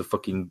I have to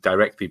fucking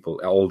direct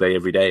people all day,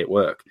 every day at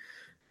work.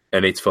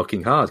 And it's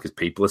fucking hard because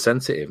people are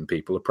sensitive and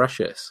people are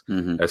precious,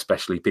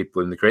 especially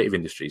people in the creative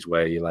industries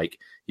where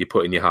you're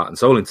putting your heart and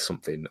soul into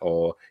something,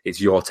 or it's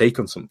your take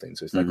on something.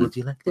 So it's like, well, do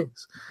you like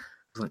this?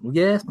 It's like, well,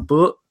 yeah,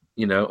 but,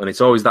 and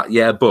it's always that,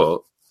 yeah,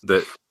 but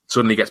that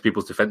suddenly gets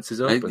people's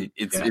defenses up.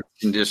 It's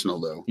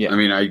conditional, though. Yeah. I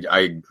mean,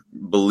 I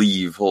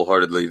believe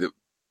wholeheartedly that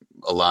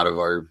a lot of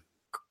our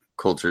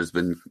culture has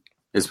been,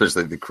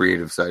 especially the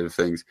creative side of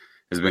things,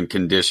 has been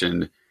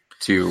conditioned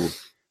to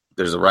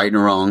there's a right and a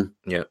wrong.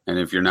 Yeah. And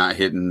if you're not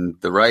hitting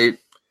the right,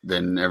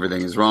 then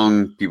everything is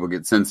wrong. People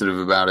get sensitive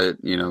about it.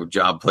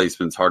 Job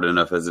placement's hard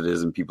enough as it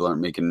is, and people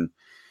aren't making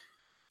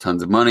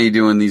tons of money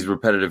doing these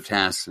repetitive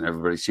tasks, and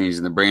everybody's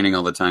changing the branding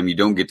all the time. You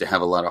don't get to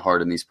have a lot of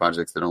heart in these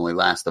projects that only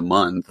last a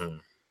month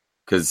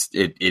because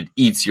it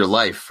eats your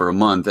life for a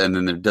month, and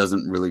then there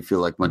doesn't really feel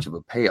like much of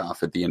a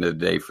payoff at the end of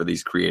the day for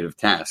these creative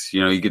tasks.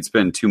 You could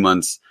spend 2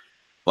 months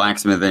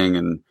blacksmithing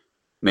and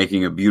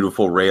making a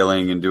beautiful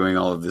railing and doing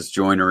all of this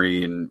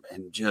joinery and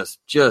just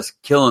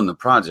killing the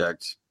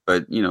project.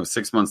 But,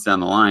 6 months down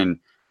the line,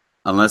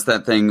 unless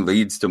that thing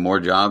leads to more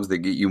jobs that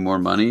get you more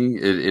money,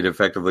 it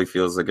effectively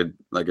feels like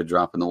a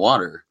drop in the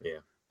water. Yeah.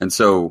 And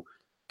so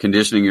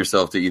conditioning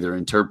yourself to either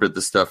interpret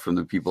the stuff from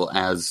the people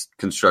as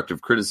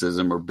constructive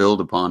criticism or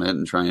build upon it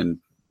and try and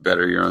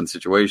better your own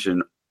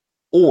situation,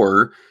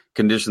 or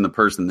condition the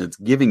person that's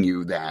giving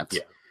you that.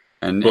 Yeah.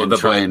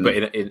 But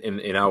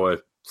in our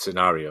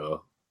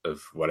scenario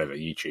of whatever,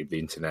 YouTube, the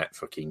internet,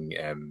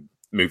 fucking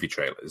movie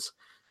trailers,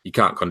 you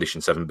can't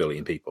condition 7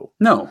 billion people.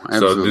 No,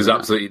 absolutely. So there's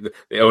absolutely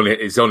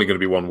it's only going to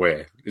be one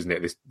way, isn't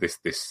it?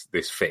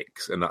 This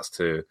fix, and that's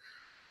to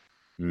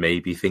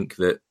maybe think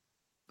that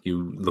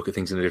you look at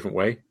things in a different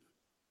way.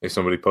 If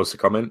somebody posts a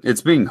comment,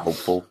 it's being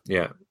hopeful.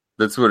 Yeah,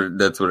 that's what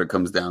it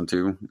comes down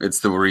to.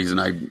 It's the reason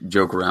I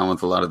joke around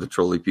with a lot of the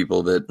trolly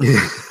people that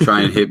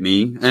try and hit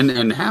me,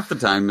 and half the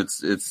time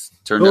it's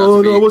turned out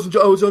to be. No, I wasn't.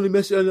 I was only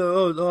messing.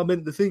 I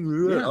meant the thing.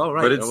 Yeah, oh,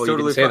 right. But it's totally you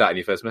didn't say that in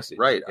your first message,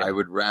 right? Yeah. I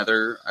would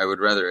rather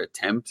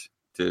attempt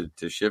to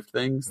shift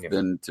things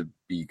than to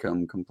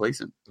become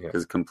complacent,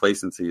 because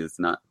complacency is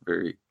not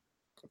very.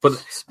 But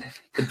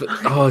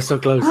so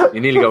close.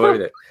 You nearly got away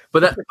with it.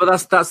 But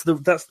that's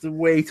the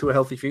way to a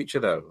healthy future,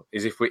 though.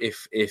 Is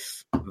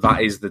if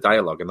that is the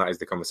dialogue and that is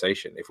the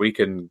conversation. If we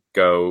can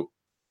go,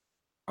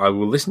 I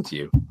will listen to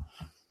you.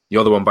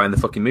 You're the one buying the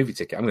fucking movie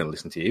ticket. I'm going to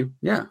listen to you.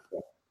 Yeah,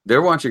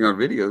 they're watching our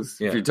videos.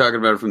 Yeah. If you're talking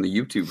about it from the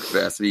YouTube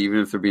capacity, even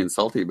if they're being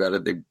salty about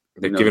it, they're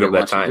giving up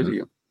their time.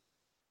 Video.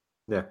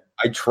 Yeah,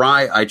 I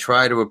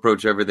try to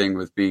approach everything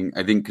with being.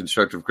 I think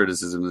constructive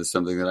criticism is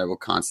something that I will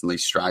constantly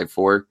strive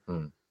for.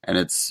 And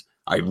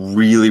I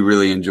really,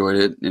 really enjoyed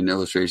it in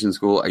illustration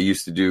school. I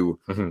used to do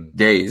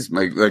days.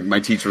 My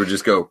teacher would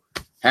just go,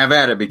 have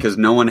at it, because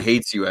no one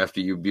hates you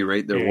after you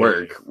berate their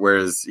work.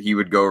 Whereas he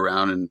would go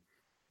around, and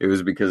it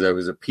was because I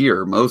was a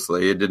peer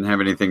mostly. It didn't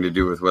have anything to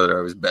do with whether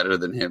I was better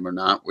than him or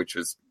not, which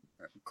was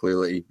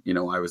clearly,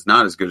 I was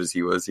not as good as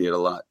he was. He had a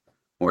lot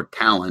more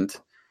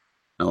talent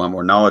and a lot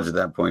more knowledge at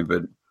that point,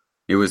 but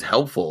it was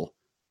helpful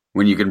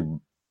when you can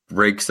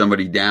break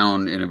somebody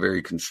down in a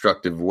very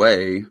constructive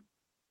way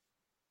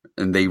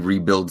and they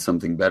rebuild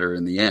something better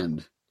in the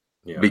end,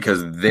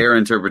 because their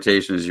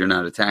interpretation is you're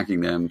not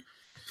attacking them,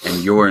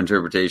 and your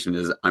interpretation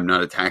is I'm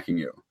not attacking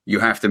you. You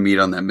have to meet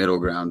on that middle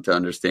ground to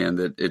understand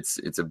that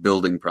it's a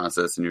building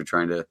process, and you're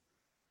trying to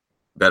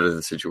better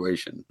the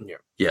situation. Yeah.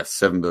 Yes,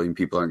 7 billion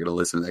people aren't going to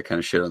listen to that kind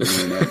of shit on the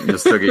internet, and you'll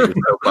still get your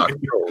soapbox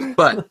controlled.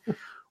 But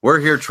we're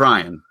here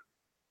trying.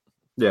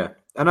 Yeah,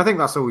 and I think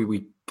that's all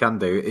we can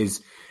do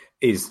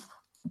is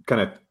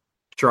kind of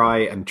try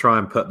and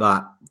put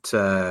that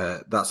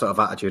sort of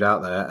attitude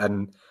out there,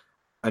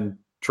 and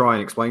try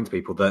and explain to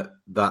people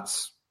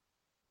that's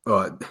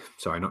not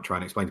try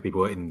and explain to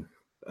people in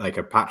like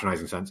a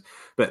patronizing sense,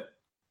 but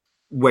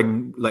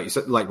when like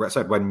Rhett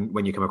said,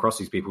 when you come across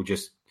these people,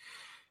 just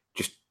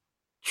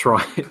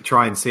try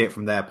and see it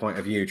from their point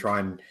of view, try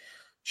and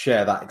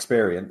share that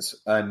experience,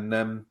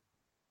 and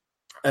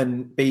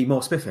and be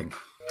more spiffing.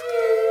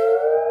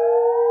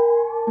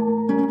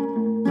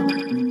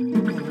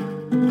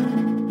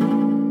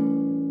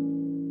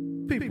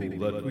 People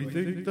that we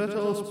think that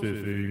are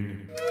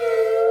spiffing.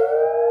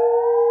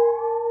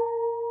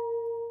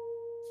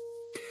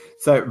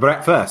 So,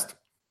 Brett first.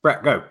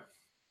 Brett, go.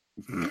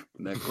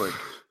 That quick.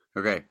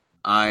 Okay.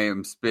 I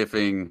am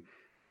spiffing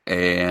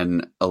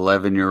an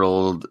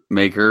 11-year-old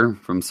maker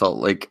from Salt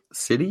Lake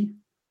City.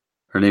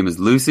 Her name is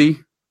Lucy.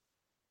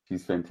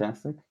 She's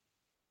fantastic.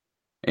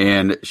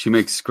 And she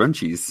makes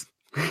scrunchies,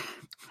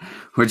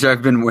 which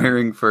I've been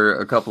wearing for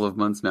a couple of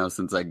months now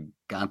since I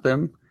got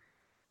them.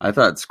 I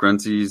thought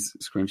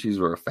scrunchies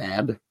were a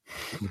fad.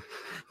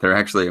 They're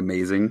actually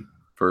amazing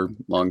for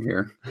long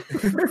hair.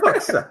 For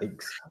fuck's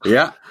sakes.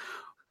 Yeah.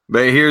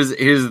 But here's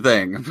the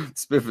thing. I'm not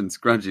spiffing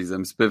scrunchies.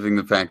 I'm spiffing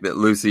the fact that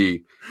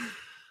Lucy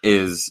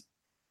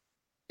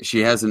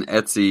she has an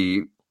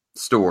Etsy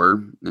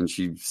store and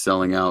she's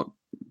selling out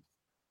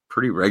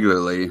pretty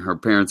regularly. Her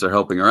parents are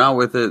helping her out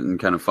with it and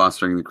kind of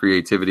fostering the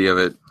creativity of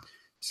it.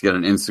 She's got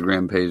an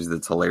Instagram page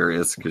that's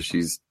hilarious because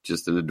she's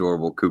just an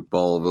adorable kook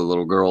ball of a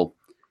little girl.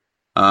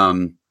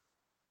 Kind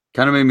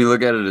of made me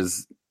look at it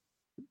as,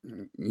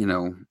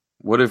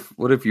 what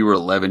if you were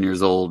 11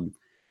 years old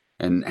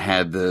and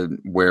had the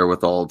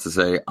wherewithal to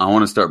say, I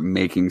want to start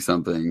making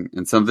something,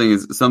 and something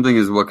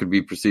is what could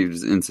be perceived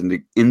as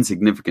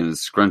insignificant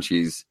as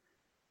scrunchies,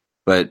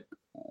 but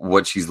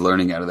what she's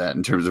learning out of that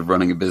in terms of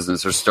running a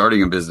business or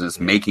starting a business,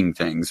 making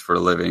things for a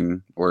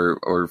living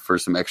or for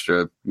some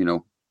extra,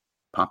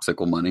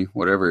 popsicle money,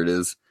 whatever it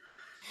is.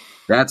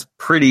 That's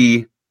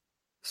pretty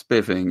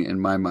spiffing in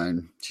my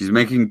mind. She's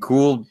making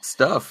cool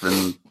stuff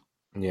and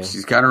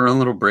she's got her own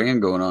little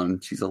brand going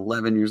on. She's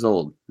 11 years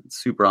old. It's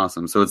super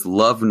awesome. So it's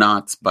Love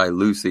Knots by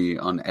Lucy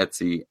on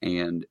Etsy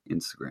and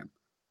Instagram.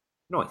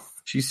 Nice.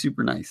 She's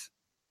super nice.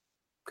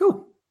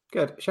 Cool.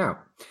 Good.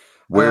 Shout.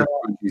 Wear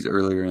scrunchies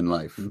earlier in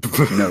life.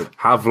 No.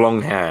 Have long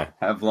hair.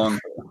 Have long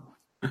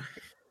hair.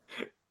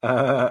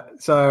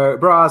 So,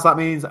 Braz, that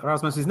means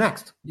Rasmus is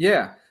next.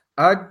 Yeah.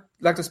 I'd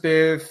like to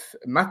spiff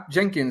Matt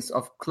Jenkins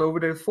of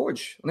Cloverdale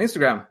Forge on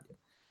Instagram.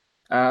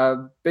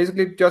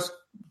 Basically just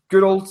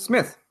good old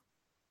Smith.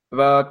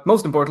 But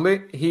most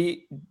importantly,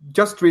 he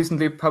just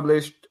recently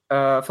published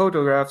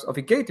photographs of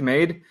a gate he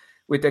made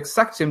with the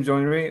exact same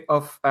joinery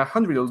of a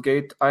 100-year-old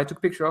gate I took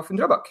a picture of in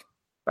Drabak,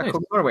 back home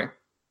in Norway.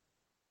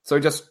 So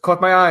it just caught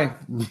my eye.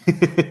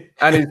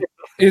 And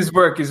his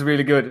work is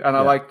really good, and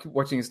I like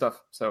watching his stuff.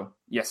 So,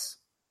 yes,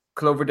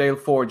 Cloverdale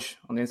Forge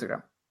on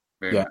Instagram.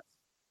 Yeah.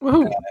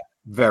 Woohoo.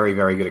 Very,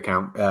 very good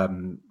account.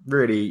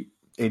 Really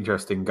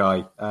interesting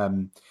guy.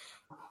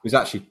 Was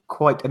actually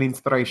quite an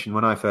inspiration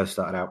when I first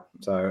started out.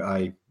 So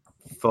I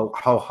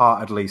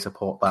wholeheartedly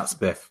support that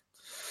spiff.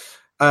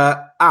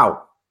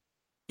 Ow.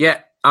 Yeah,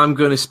 I'm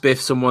going to spiff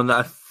someone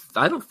that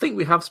I don't think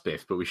we have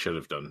spiffed, but we should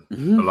have done a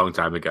long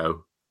time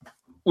ago.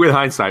 With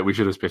hindsight, we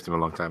should have spiffed him a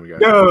long time ago.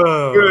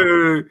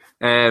 No.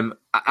 And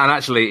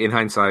actually, in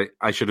hindsight,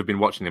 I should have been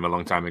watching him a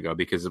long time ago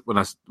because when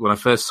I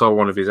first saw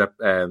one of his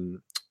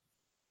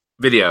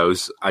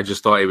videos, I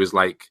just thought it was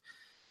like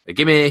a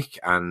gimmick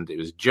and it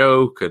was a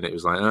joke and it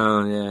was like,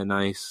 oh yeah,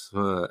 nice.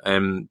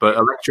 But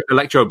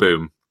Electro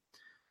Boom.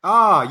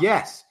 Ah,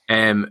 yes.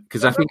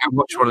 Because I think I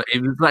watched one.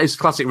 It's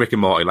classic Rick and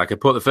Morty. Like I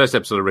put the first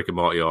episode of Rick and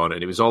Morty on,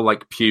 and it was all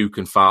like puke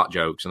and fart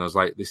jokes, and I was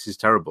like, "This is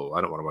terrible.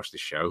 I don't want to watch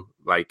this show."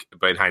 Like,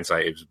 but in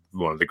hindsight, it was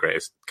one of the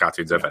greatest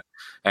cartoons ever.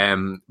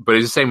 But it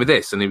was the same with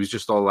this, and it was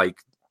just all like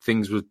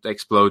things were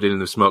exploding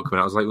and the smoke coming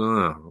out. I was like,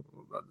 oh,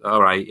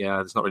 "All right,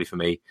 yeah, it's not really for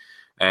me."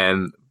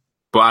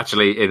 But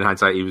actually, in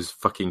hindsight, he was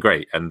fucking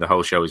great, and the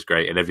whole show is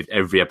great, and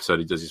every episode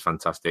he does is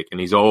fantastic, and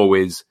he's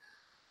always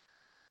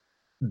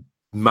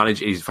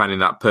he's finding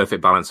that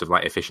perfect balance of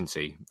like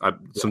efficiency.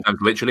 Sometimes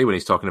literally when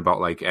he's talking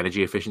about like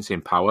energy efficiency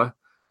and power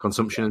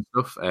consumption and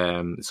stuff.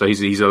 So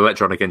he's an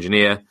electronic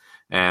engineer,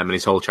 and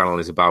his whole channel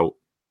is about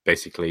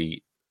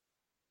basically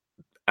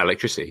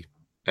electricity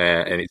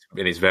in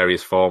its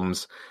various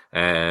forms,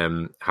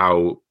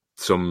 how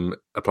some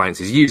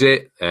appliances use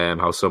it,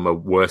 how some are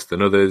worse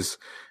than others,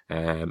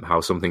 how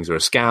some things are a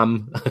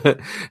scam.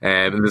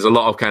 And there's a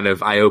lot of kind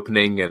of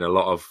eye-opening and a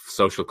lot of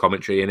social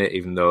commentary in it,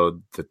 even though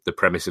the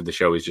premise of the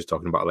show is just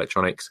talking about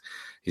electronics.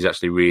 He's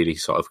actually really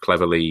sort of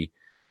cleverly,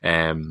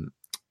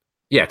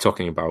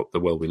 talking about the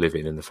world we live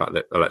in and the fact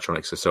that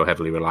electronics are so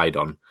heavily relied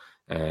on.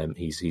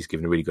 He's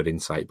given a really good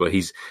insight, but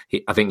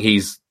I think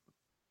he's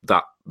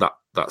that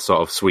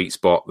sort of sweet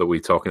spot that we're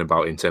talking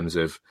about in terms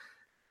of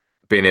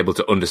being able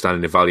to understand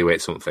and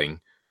evaluate something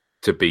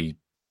to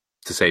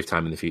save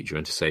time in the future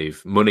and to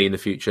save money in the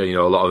future. You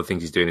know, a lot of the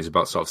things he's doing is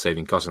about sort of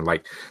saving costs and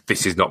like,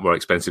 this is not more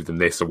expensive than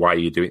this. So why are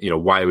you doing,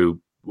 why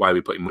are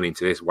we putting money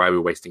into this? Why are we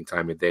wasting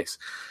time with this?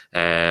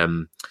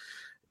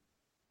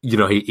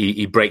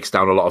 He breaks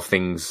down a lot of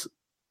things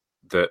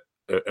that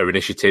are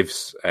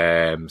initiatives.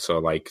 So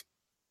like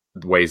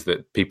ways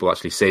that people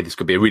actually say this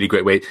could be a really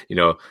great way. You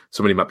know,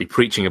 somebody might be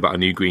preaching about a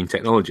new green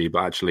technology,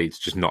 but actually it's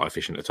just not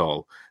efficient at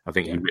all. I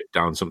think he ripped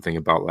down something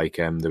about like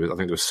I think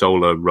there was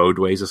solar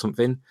roadways or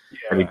something,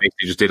 and he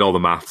basically just did all the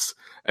maths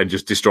and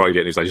just destroyed it.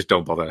 And he's like, just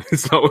don't bother.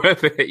 It's not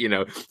worth it. You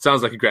know,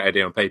 sounds like a great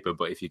idea on paper,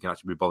 but if you can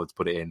actually be bothered to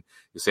put it in,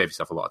 you'll save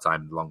yourself a lot of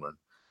time in the long run.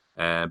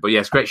 But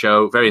yeah, it's a great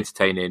show, very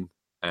entertaining.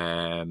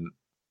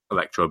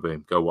 Electro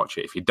Boom, go watch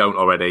it if you don't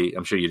already.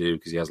 I'm sure you do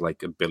because he has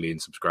like 1 billion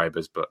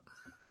subscribers, but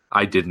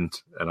I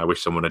didn't, and I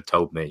wish someone had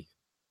told me.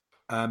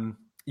 You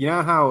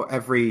know how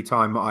every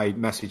time I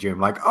message you, I'm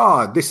like,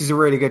 "Oh, this is a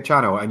really good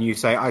channel," and you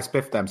say, "I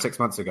spiffed them 6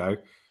 months ago."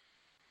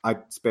 I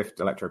spiffed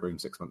Electro Boom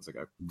 6 months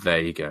ago.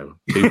 There you go.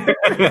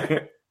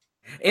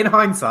 In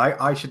hindsight,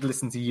 I should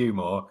listen to you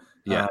more.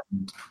 Yeah,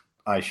 and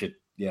I should.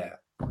 Yeah.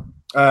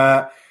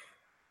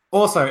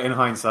 Also, in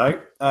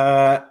hindsight,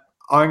 I'm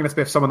going to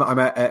spiff someone that I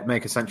met at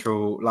Maker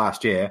Central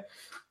last year,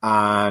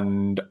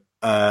 and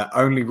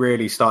only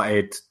really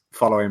started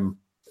following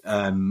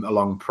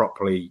along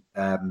properly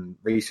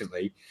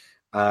recently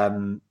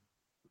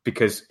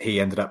because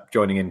he ended up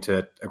joining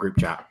into a group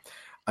chat,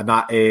 and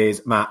that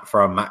is Matt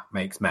from Matt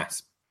Makes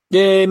Mess.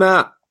 Yay,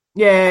 Matt!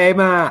 Yay,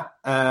 Matt!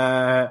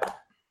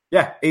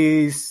 Yeah,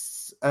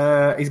 he's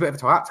a bit of a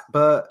twat,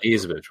 but He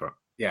is a bit of a twat,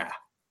 yeah,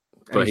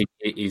 but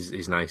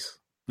he's nice.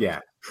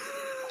 yeah.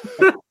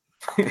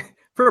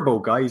 For a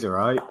bald guy, he's all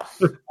right.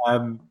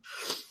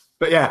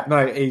 But yeah,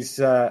 no, he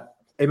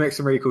makes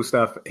some really cool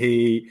stuff.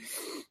 He,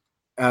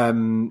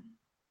 you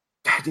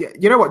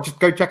know what? Just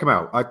go check him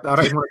out. I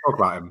don't even want to talk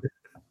about him.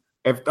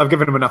 I've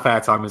given him enough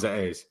airtime as it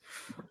is.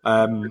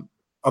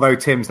 Although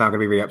Tim's now going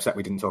to be really upset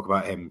we didn't talk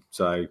about him.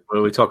 So,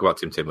 Well, we talk about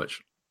Tim too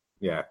much.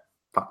 yeah,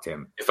 fuck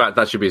Tim. In fact,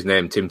 that should be his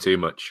name, Tim Too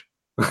Much.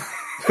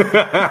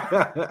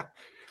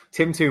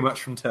 Tim Too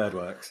Much from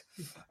Turdworks.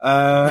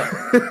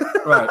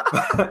 Right,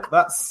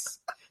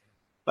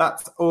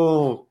 that's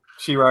all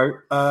she wrote.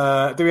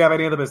 Do we have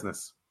any other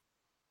business?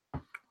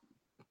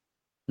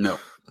 No.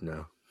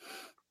 No.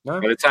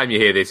 No, By the time you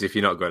hear this, if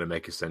you're not going to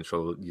make a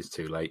central, it's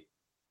too late.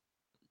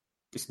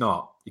 it's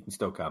not. You can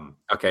still come.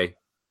 Okay.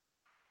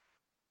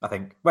 I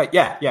think. Wait,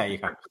 yeah, you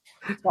can.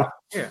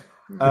 Yeah.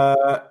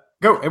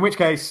 Go. In which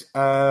case, See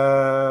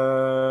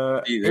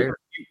you there.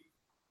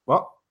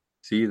 What?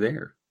 See you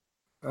there.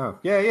 Oh,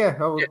 yeah.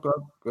 I was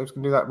going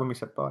to do that when we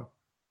said bye.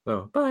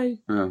 Oh, bye.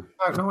 Oh.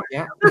 No, not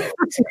yet.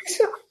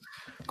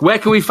 Where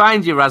can we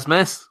find you,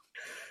 Rasmus?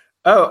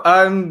 Oh,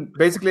 I'm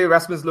basically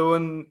Rasmus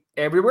Lowen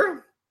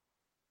everywhere.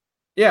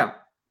 Yeah.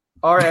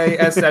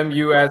 RASMUSLOEN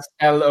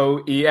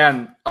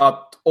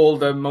at all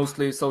the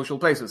mostly social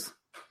places.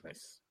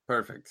 Nice.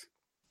 Perfect.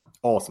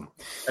 Awesome.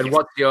 And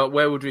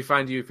where would we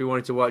find you if we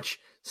wanted to watch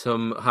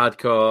some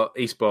hardcore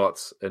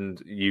esports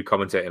and you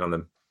commentating on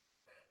them?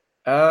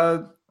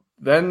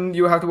 Then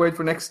you have to wait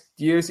for next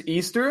year's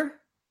Easter,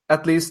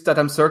 at least that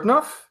I'm certain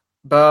of.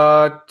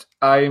 But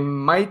I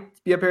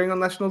might be appearing on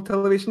national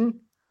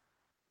television.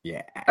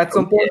 Yeah. At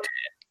some point.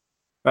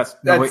 That's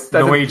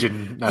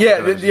Norwegian.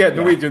 Norwegian.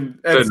 Norwegian.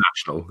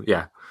 International,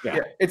 yeah.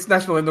 Yeah, it's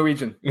national in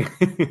Norwegian.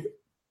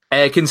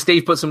 Can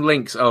Steve put some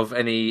links of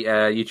any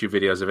YouTube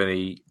videos of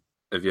any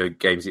of your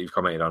games that you've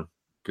commented on?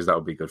 Because that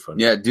would be good fun.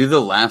 Yeah, do the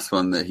last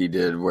one that he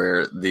did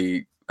where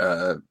the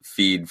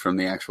feed from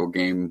the actual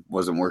game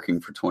wasn't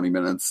working for 20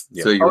 minutes.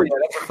 Yeah. So you Oh, yeah,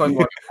 that's a fun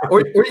one.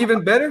 or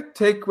even better,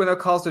 take when I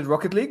casted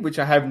Rocket League, which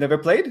I have never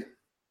played.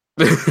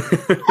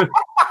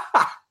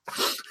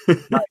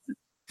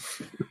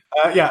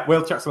 Yeah,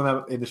 we'll check some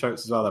of them in the show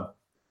notes as well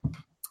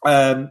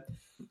then.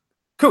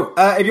 Cool.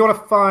 If you want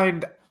to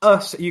find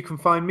us, you can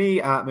find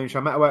me at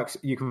Moonshine Metalworks,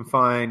 you can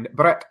find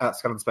Brett at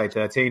Skeleton Spade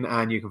 13,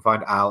 and you can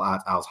find Al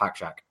at Al's Hack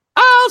Shack.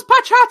 Al's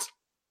Patch Hat!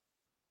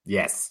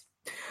 Yes.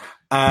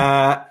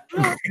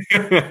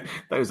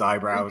 Those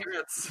eyebrows.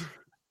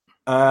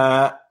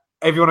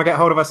 If you want to get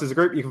hold of us as a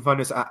group, you can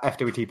find us at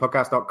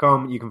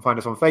fwtpodcast.com. You can find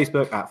us on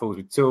Facebook at Fools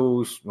with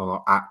Tools. Well,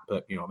 not at,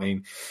 but you know what I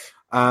mean.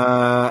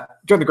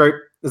 Join the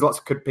group. There's lots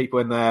of good people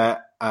in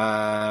there.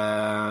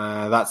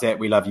 That's it.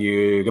 We love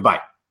you.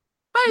 Goodbye.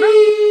 Bye!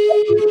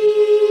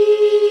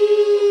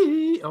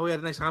 Oh, we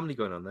had a nice harmony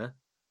going on there.